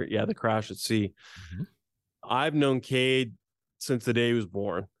see it here. Yeah, the Crash at Sea. I've known Cade since the day he was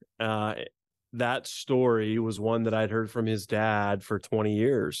born. That story was one that I'd heard from his dad for 20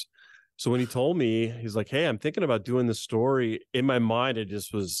 years. So when he told me, he's like, hey, I'm thinking about doing this story. In my mind, it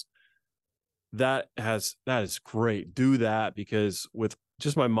just was, that is great. Do that, because with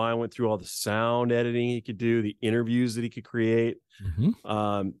just my mind went through all the sound editing he could do, the interviews that he could create.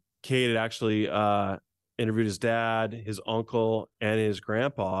 Cade had actually interviewed his dad, his uncle, and his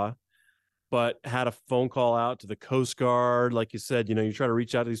grandpa, but had a phone call out to the Coast Guard. Like you said, you try to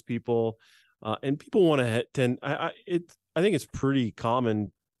reach out to these people, and people want to attend. I think it's pretty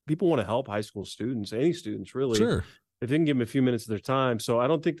common. People want to help high school students, any students really. Sure. If they can give them a few minutes of their time. So I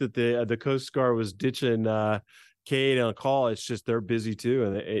don't think that the Coast Guard was ditching Cade on a call. It's just they're busy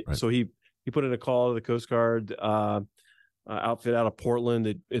too, and so he put in a call to the Coast Guard outfit out of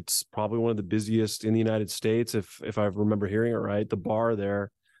Portland. It's probably one of the busiest in the United States, if I remember hearing it right. The bar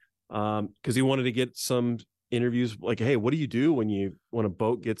there, because he wanted to get some interviews. Like, hey, what do you do when a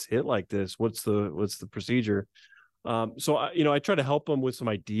boat gets hit like this? What's the procedure? So I try to help them with some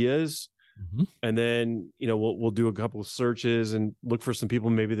ideas. And then, we'll do a couple of searches and look for some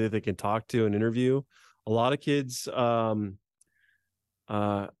people maybe that they can talk to and interview. A lot of kids, and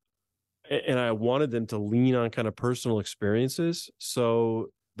I wanted them to lean on kind of personal experiences. So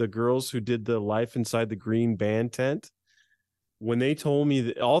the girls who did the Life Inside the Green band tent, when they told me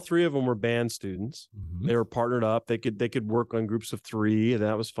that all three of them were band students, they were partnered up. They could work on groups of three, and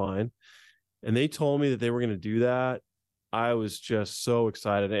that was fine. And they told me that they were going to do that. I was just so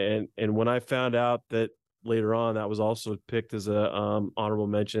excited. And when I found out that later on that was also picked as a honorable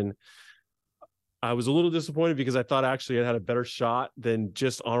mention, I was a little disappointed because I thought actually it had a better shot than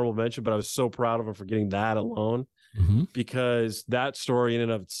just honorable mention, but I was so proud of them for getting that alone, because that story in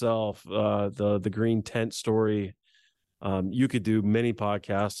and of itself, the green tent story, you could do many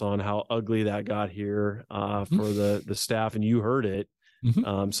podcasts on how ugly that got here for the staff, and you heard it.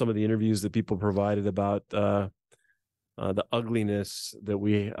 Some of the interviews that people provided about the ugliness that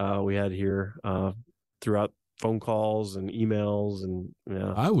we had here throughout phone calls and emails, and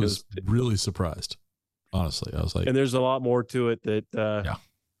I was really surprised, honestly. I was like, and there's a lot more to it that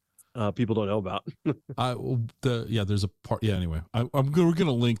people don't know about. There's a part. Yeah. Anyway, we're going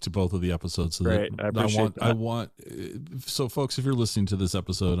to link to both of the episodes. So Great. I appreciate that. So folks, if you're listening to this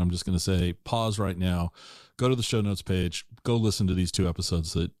episode, I'm just going to say pause right now, go to the show notes page, go listen to these 2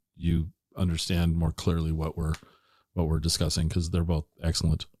 episodes so that you understand more clearly what we're discussing, because they're both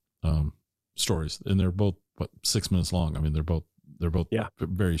excellent stories, and they're both 6 minutes long. I mean, they're both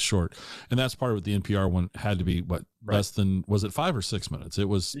very short, and that's part of it. The NPR one had to be less than, was it 5 or 6 minutes? It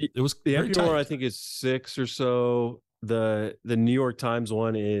was the very NPR tight. I think is 6 or so. The New York Times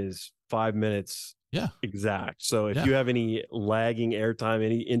one is 5 minutes. Yeah, exact. So if you have any lagging airtime,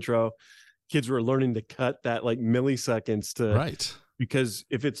 any intro, kids were learning to cut that like milliseconds to right. Because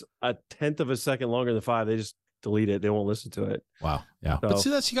if it's a 1/10 of a second longer than 5, they just delete it. They won't listen to it. Wow. Yeah. So, but see,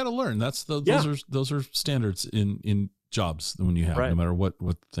 you got to learn. Those are standards in jobs when you have, no matter what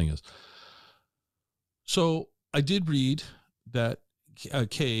the thing is. So I did read that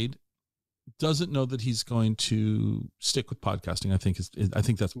Cade doesn't know that he's going to stick with podcasting. I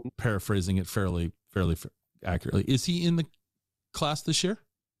think that's paraphrasing it fairly accurately. Is he in the class this year?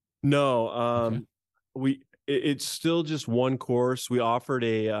 No. It's still just one course. We offered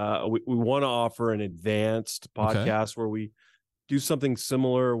we want to offer an advanced podcast where we do something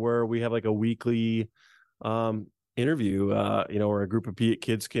similar, where we have like a weekly interview, where a group of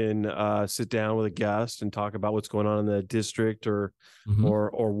kids can sit down with a guest and talk about what's going on in the district or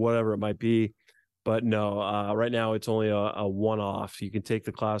whatever it might be. But no, right now it's only a one-off. You can take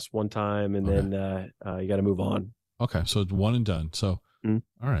the class one time and then you got to move on. Okay. So it's one and done. So, all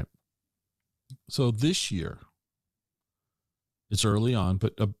right. So this year, it's early on,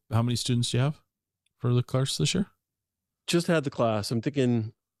 but how many students do you have for the class this year? Just had the class. I'm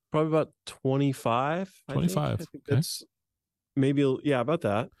thinking probably about 25. 25. I think that's maybe, about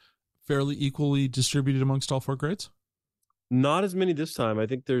that. Fairly equally distributed amongst all 4 grades? Not as many this time. I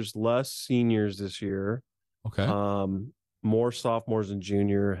think there's less seniors this year. Okay. More sophomores and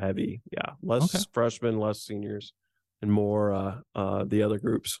junior heavy. Yeah. Less freshmen, less seniors, and more the other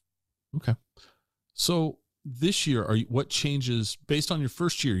groups. Okay. So this year, what changes based on your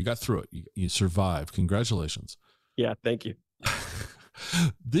first year? You got through it. You survived. Congratulations. Yeah. Thank you.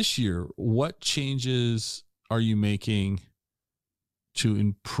 This year, what changes are you making to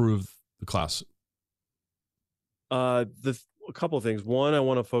improve the class? A couple of things. One, I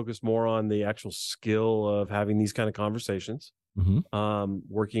want to focus more on the actual skill of having these kind of conversations.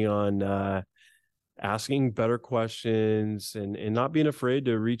 Working on asking better questions and not being afraid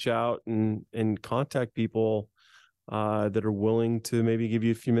to reach out and contact people that are willing to maybe give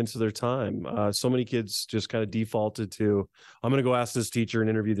you a few minutes of their time. So many kids just kind of defaulted to, I'm going to go ask this teacher and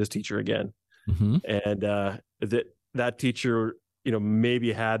interview this teacher again. And that teacher,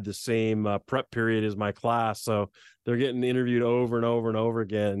 maybe had the same prep period as my class. So they're getting interviewed over and over and over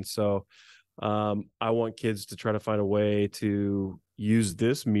again. So I want kids to try to find a way to use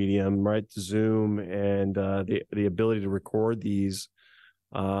this medium, right? Zoom and the ability to record these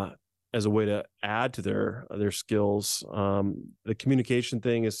as a way to add to their skills. The communication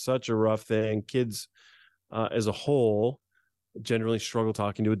thing is such a rough thing. Kids as a whole generally struggle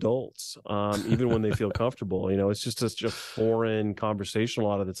talking to adults, even when they feel comfortable. It's just such a foreign conversation a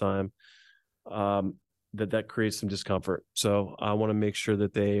lot of the time that creates some discomfort. So I want to make sure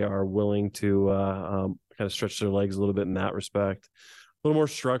that they are willing to kind of stretch their legs a little bit in that respect. A little more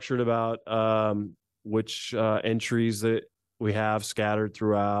structured about which entries that we have scattered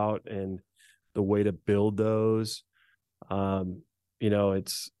throughout and the way to build those.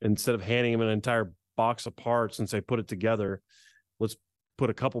 It's instead of handing them an entire box of parts and say, put it together, let's put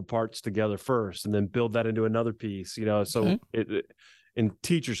a couple parts together first and then build that into another piece, so it in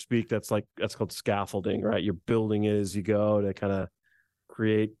teacher speak, that's called scaffolding, right? You're building it as you go to kind of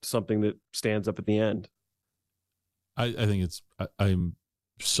create something that stands up at the end. I think I'm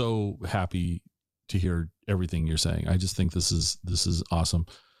so happy to hear everything you're saying. I just think this is awesome.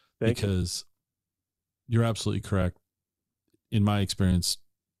 Because you're absolutely correct. In my experience,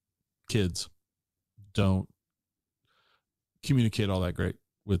 kids don't communicate all that great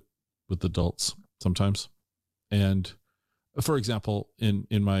with adults sometimes. And for example, in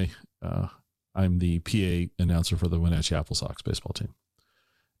my I'm the PA announcer for the Wenatchee Apple Sox baseball team.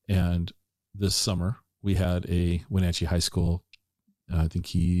 And this summer we had a Wenatchee High School, I think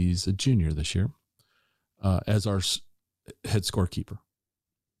he's a junior this year, as our head scorekeeper.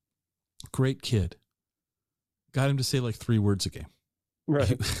 Great kid. Got him to say like 3 words a game.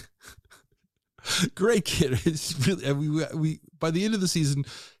 Right. Great kid. It's really, we by the end of the season,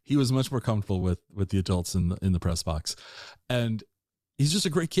 he was much more comfortable with the adults in the press box, and he's just a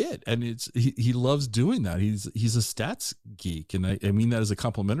great kid, and he loves doing that. He's a stats geek, and I mean that as a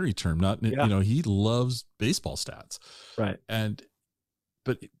complimentary term. Not he loves baseball stats, right?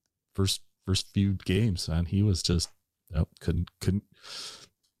 But first few games, man, he was just couldn't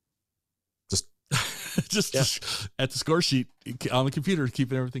just at the score sheet on the computer,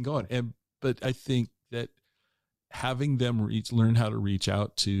 keeping everything going. But I think that having them learn how to reach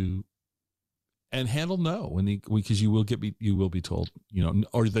out to and handle no because you will be told,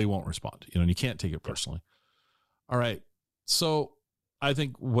 or they won't respond, and you can't take it personally. All right. So I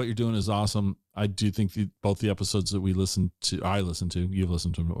think what you're doing is awesome. I do think both the episodes that I listened to, you've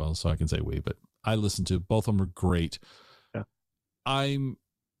listened to them well, so I can say we, but I listened to both of them are great. Yeah. I'm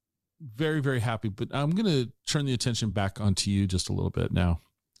very, very happy, but I'm going to turn the attention back onto you just a little bit now.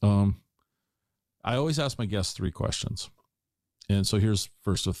 I always ask my guests 3 questions. And so here's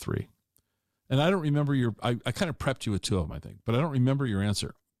first of 3. And I don't remember I kind of prepped you with 2 of them, I think, but I don't remember your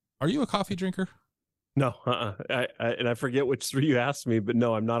answer. Are you a coffee drinker? No. I forget which 3 you asked me, but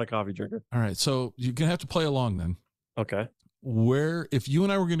no, I'm not a coffee drinker. All right. So you're going to have to play along then. Okay. If you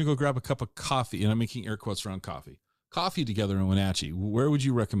and I were going to go grab a cup of coffee, and I'm making air quotes around coffee together in Wenatchee, where would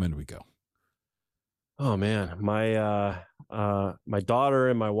you recommend we go? Oh man, my daughter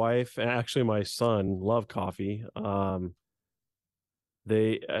and my wife, and actually my son, love coffee. So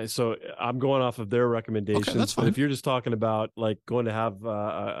I'm going off of their recommendations. Okay, that's fine. But if you're just talking about like going to have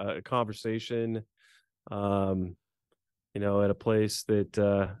a conversation, at a place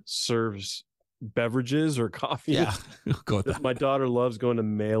that serves beverages or coffee, yeah, go with that. My daughter loves going to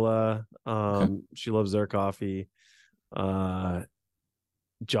Mela. Okay. She loves their coffee.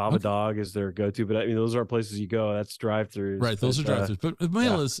 Java Dog is their go-to, but I mean, those aren't places you go. That's drive-throughs. Right. Those are drive-throughs,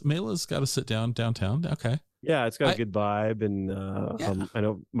 but Mela's got to sit down downtown. Okay. Yeah. It's got a good vibe. And, I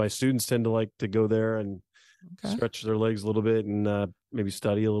know my students tend to like to go there and stretch their legs a little bit and, maybe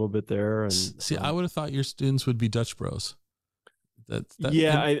study a little bit there. And see, I would have thought your students would be Dutch Bros. That's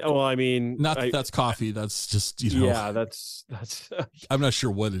coffee. That's just, that's, I'm not sure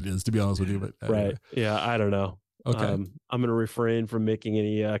what it is, to be honest with you, but anyway. Right. Yeah. I don't know. Okay. I'm going to refrain from making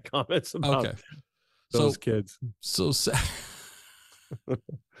any comments about those kids. So,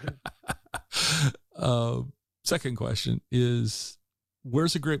 second question is,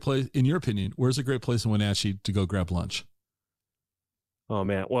 where's a great place, in your opinion, where's a great place in Wenatchee to go grab lunch? Oh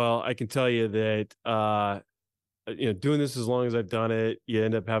man. Well, I can tell you that, doing this as long as I've done it, you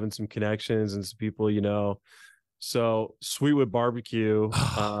end up having some connections and some people, so Sweetwood Barbecue,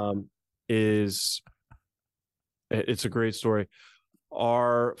 it's a great story.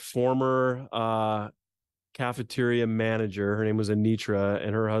 Our former cafeteria manager, her name was Anitra,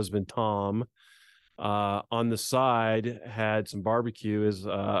 and her husband Tom, on the side had some barbecue as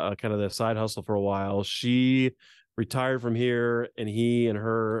kind of the side hustle for a while. She retired from here, and he and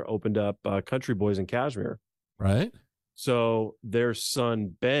her opened up Country Boys in Cashmere. Right. So their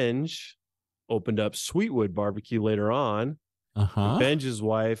son Benj opened up Sweetwood Barbecue later on. Benj's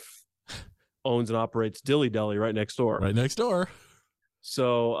wife owns and operates Dilly Deli right next door.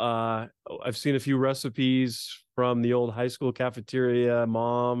 So I've seen a few recipes from the old high school cafeteria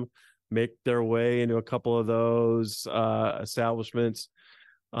mom make their way into a couple of those establishments.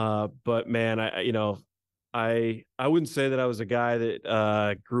 But man, I wouldn't say that I was a guy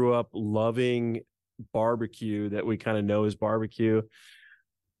that grew up loving barbecue that we kind of know as barbecue.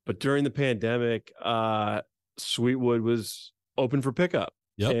 But during the pandemic, Sweetwood was open for pickup.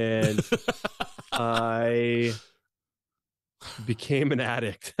 Yep. And I became an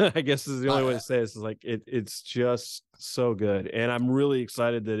addict. I guess is the only way to say this. Is like it's just so good, and I'm really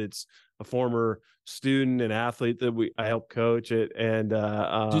excited that it's a former student and athlete that I helped coach it. And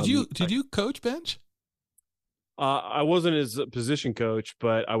did you coach Benj? I wasn't his position coach,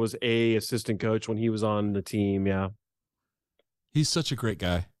 but I was a assistant coach when he was on the team. Yeah, he's such a great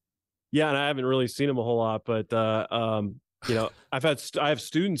guy. Yeah, and I haven't really seen him a whole lot, but I have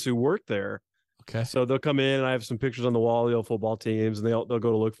students who work there. Okay. So they'll come in and I have some pictures on the wall, the old football teams, and they'll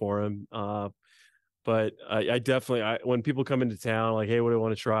go to look for him. But I definitely, when people come into town, like, hey, what do I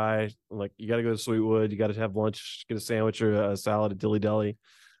want to try? I'm like, you got to go to Sweetwood. You got to have lunch, get a sandwich or a salad at Dilly Deli.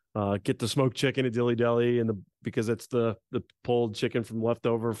 Get the smoked chicken at Dilly Deli because it's the pulled chicken from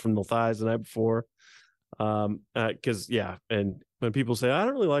leftover from the thighs the night before. And when people say, I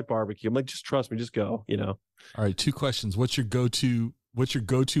don't really like barbecue, I'm like, just trust me, just go, All right. 2 questions. What's your go-to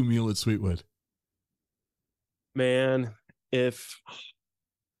meal at Sweetwood? Man, if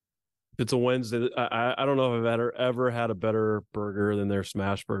it's a Wednesday, I don't know if I've ever had a better burger than their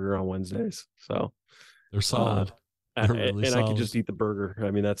smash burger on Wednesdays. So they're solid. They're really and I could solid. just eat the burger.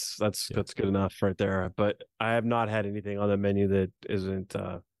 I mean, that's Yeah. good enough right there. But I have not had anything on the menu that isn't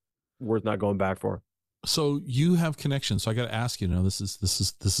worth not going back for. So you have connections. So I got to ask you. Now, this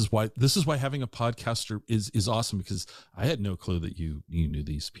is why having a podcaster is awesome, because I had no clue that you knew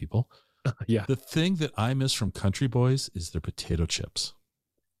these people. Yeah. The thing that I miss from Country Boys is their potato chips.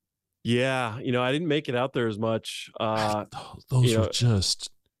 Yeah, I didn't make it out there as much. Those were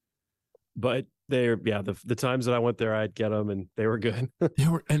just, but the times that I went there, I'd get them and they were good. they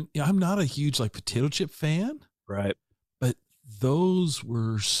were, and I'm not a huge like potato chip fan, Right. but those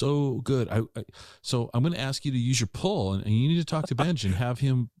were so good. So I'm going to ask you to use your pull, and you need to talk to Benj and have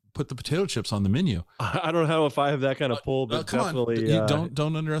him put the potato chips on the menu. I don't know if I have that kind of pull, but come definitely on.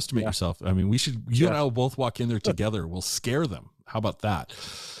 Don't underestimate yourself. I mean, you and I will both walk in there together. We'll scare them. How about that?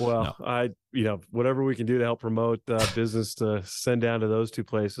 Well, whatever we can do to help promote business to send down to those two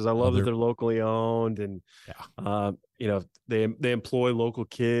places. I love that they're locally owned, and they employ local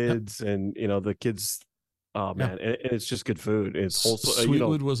kids, and the kids. Oh man, and it's just good food. It's wholesome.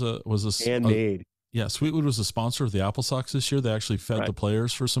 Sweetwood was a handmade. Sweetwood was a sponsor of the Apple Sox this year. They actually fed the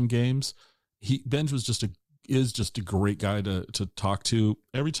players for some games. Benj was is just a great guy to talk to.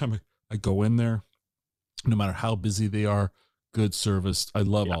 Every time I go in there, no matter how busy they are, good service. I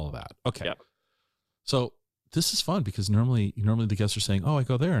love all of that. Okay. Yeah. So this is fun, because normally the guests are saying, "Oh, I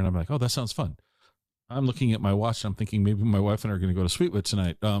go there," and I'm like, "Oh, that sounds fun." I'm looking at my watch. I'm thinking maybe my wife and I are going to go to Sweetwood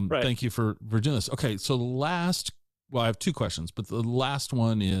tonight. Thank you for doing this. Okay. So I have two questions, but the last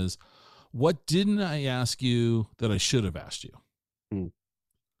one is, what didn't I ask you that I should have asked you?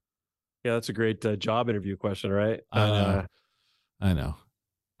 Yeah, that's a great job interview question, right? I know.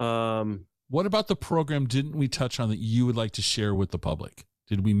 What about the program didn't we touch on that you would like to share with the public?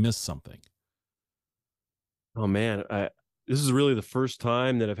 Did we miss something? Oh man, this is really the first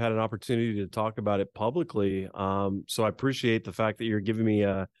time that I've had an opportunity to talk about it publicly. So I appreciate the fact that you're giving me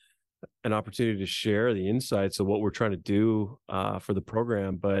an opportunity to share the insights of what we're trying to do for the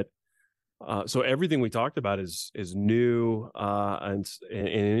program. But so everything we talked about is new and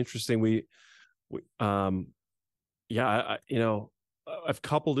interesting. I've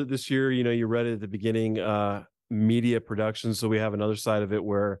coupled it this year. You read it at the beginning, media production. So we have another side of it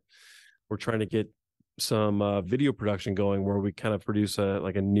where we're trying to get some video production going, where we kind of produce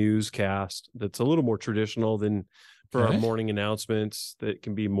a newscast that's a little more traditional than for our morning announcements, that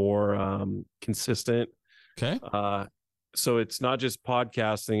can be more consistent. Okay. So it's not just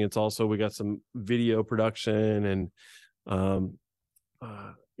podcasting, it's also, we got some video production, and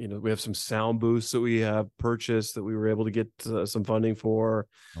we have some sound booths that we have purchased that we were able to get some funding for.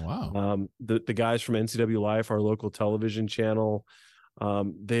 Oh, wow. The guys from NCW Life, our local television channel,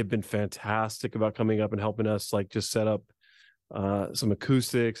 they've been fantastic about coming up and helping us just set up some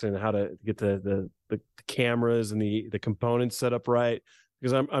acoustics and how to get the cameras and the components set up right,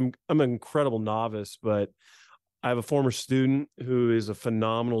 because I'm an incredible novice, but I have a former student who is a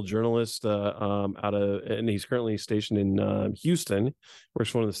phenomenal journalist and he's currently stationed in Houston,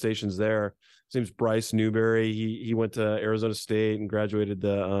 works for one of the stations there. His name's Bryce Newberry. He went to Arizona State and graduated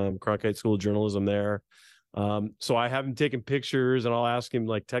the Cronkite School of Journalism there. So I have him taking pictures, and I'll ask him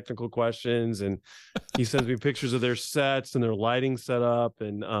technical questions, and he sends me pictures of their sets and their lighting setup.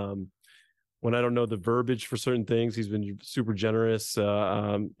 And when I don't know the verbiage for certain things, he's been super generous.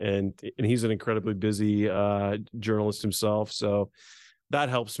 And he's an incredibly busy journalist himself. So that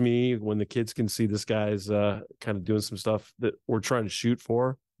helps me when the kids can see this guy's kind of doing some stuff that we're trying to shoot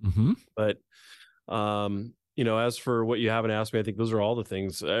for. Mm-hmm. But as for what you haven't asked me, I think those are all the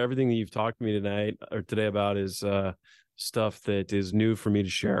things. Everything that you've talked to me tonight or today about is stuff that is new for me to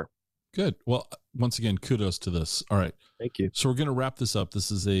share. Good. Well, once again, kudos to this. All right. Thank you. So we're going to wrap this up. This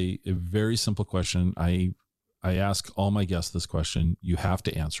is a very simple question. I ask all my guests this question. You have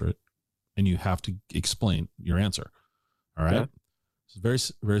to answer it, and you have to explain your answer. All right. Yeah. It's very,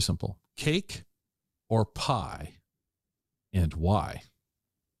 very simple. Cake or pie, and why?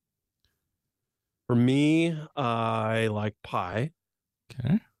 For me, I like pie.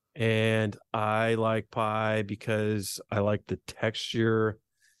 Okay. And I like pie because I like the texture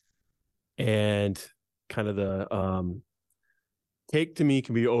and kind of the cake. To me,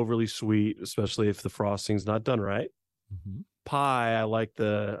 can be overly sweet, especially if the frosting's not done right. Mm-hmm. Pie, I like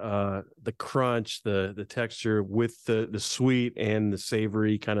the crunch, the texture with the sweet and the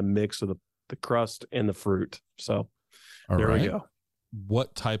savory kind of mix of the crust and the fruit. So there we go.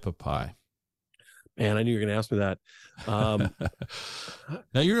 What type of pie? Man, I knew you were going to ask me that.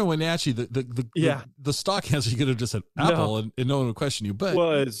 Now you're in Wenatchee. The stock answer, you could have just said apple, and no one would question you. But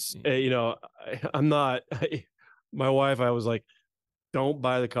I'm not. My wife, I was like, Don't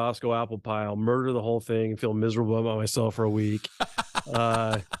buy the Costco apple pie. I'll murder the whole thing and feel miserable about myself for a week.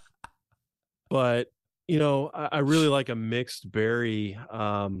 But I really like a mixed berry,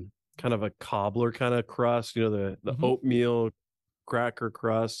 kind of a cobbler kind of crust. The oatmeal cracker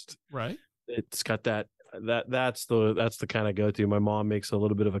crust. Right. It's got that's the kind of go-to. My mom makes a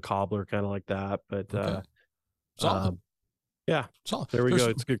little bit of a cobbler kind of like that, but solid. Yeah, solid. There we go.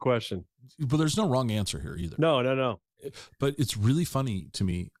 It's a good question, but there's no wrong answer here either. No. But it's really funny to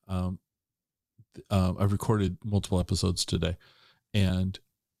me. I've recorded multiple episodes today, and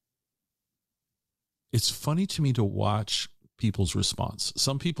it's funny to me to watch people's response.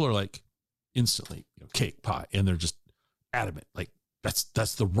 Some people are like instantly, cake, pie, and they're just adamant, like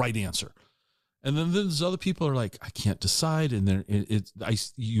that's the right answer. And then there's other people are like, I can't decide, and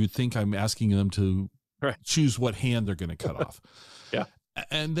you would think I'm asking them to choose what hand they're going to cut off. Yeah,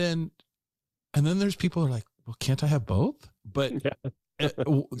 and then there's people who are like, well, can't I have both? But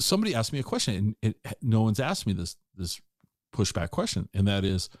somebody asked me a question, and no one's asked me this pushback question, and that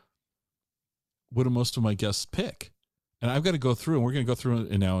is, what do most of my guests pick? And I've got to go through, and we're going to go through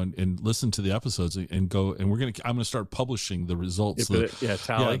it now and listen to the episodes and go, and I'm going to start publishing the results.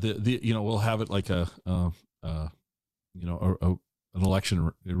 Tally. We'll have it like an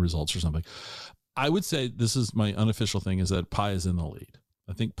election results or something. I would say this is my unofficial thing, is that pie is in the lead.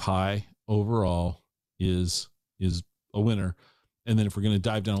 I think pie overall is a winner. And then if we're going to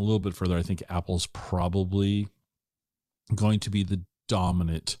dive down a little bit further, I think apple's probably going to be the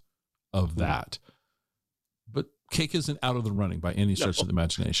dominant of that. But cake isn't out of the running by any stretch of the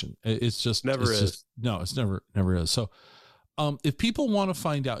imagination. It's just never is. It's never is. So if people want to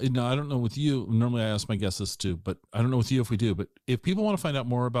find out, now I don't know with you, normally I ask my guests this too, but I don't know with you if we do, but if people want to find out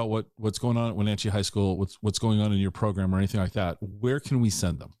more about what's going on at Wenatchee High School, what's going on in your program or anything like that, where can we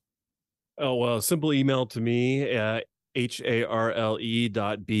send them? Oh, well, simple email to me at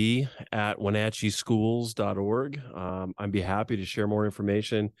harle.b@wenatcheeschools.org. I'd be happy to share more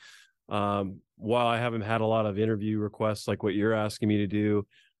information. While I haven't had a lot of interview requests like what you're asking me to do,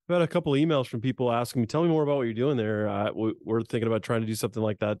 I've had a couple of emails from people asking me, tell me more about what you're doing there. We're thinking about trying to do something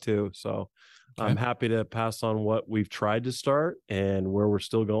like that too. So okay. I'm happy to pass on what we've tried to start and where we're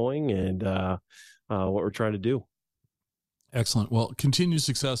still going and what we're trying to do. Excellent. Well, continued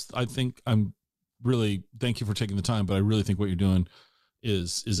success. I think thank you for taking the time, but I really think what you're doing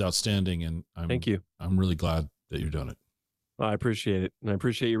is outstanding. And thank you. I'm really glad that you're doing it. I appreciate it. And I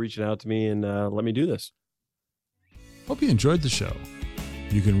appreciate you reaching out to me and let me do this. Hope you enjoyed the show.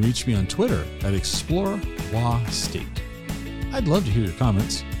 You can reach me on Twitter at ExploreWaState. I'd love to hear your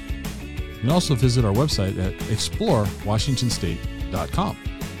comments. You can also visit our website at explorewashingtonstate.com.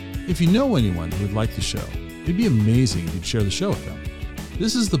 If you know anyone who would like the show, it'd be amazing if you'd share the show with them.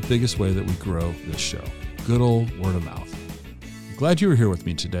 This is the biggest way that we grow this show. Good old word of mouth. I'm glad you were here with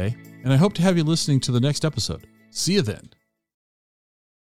me today, and I hope to have you listening to the next episode. See you then.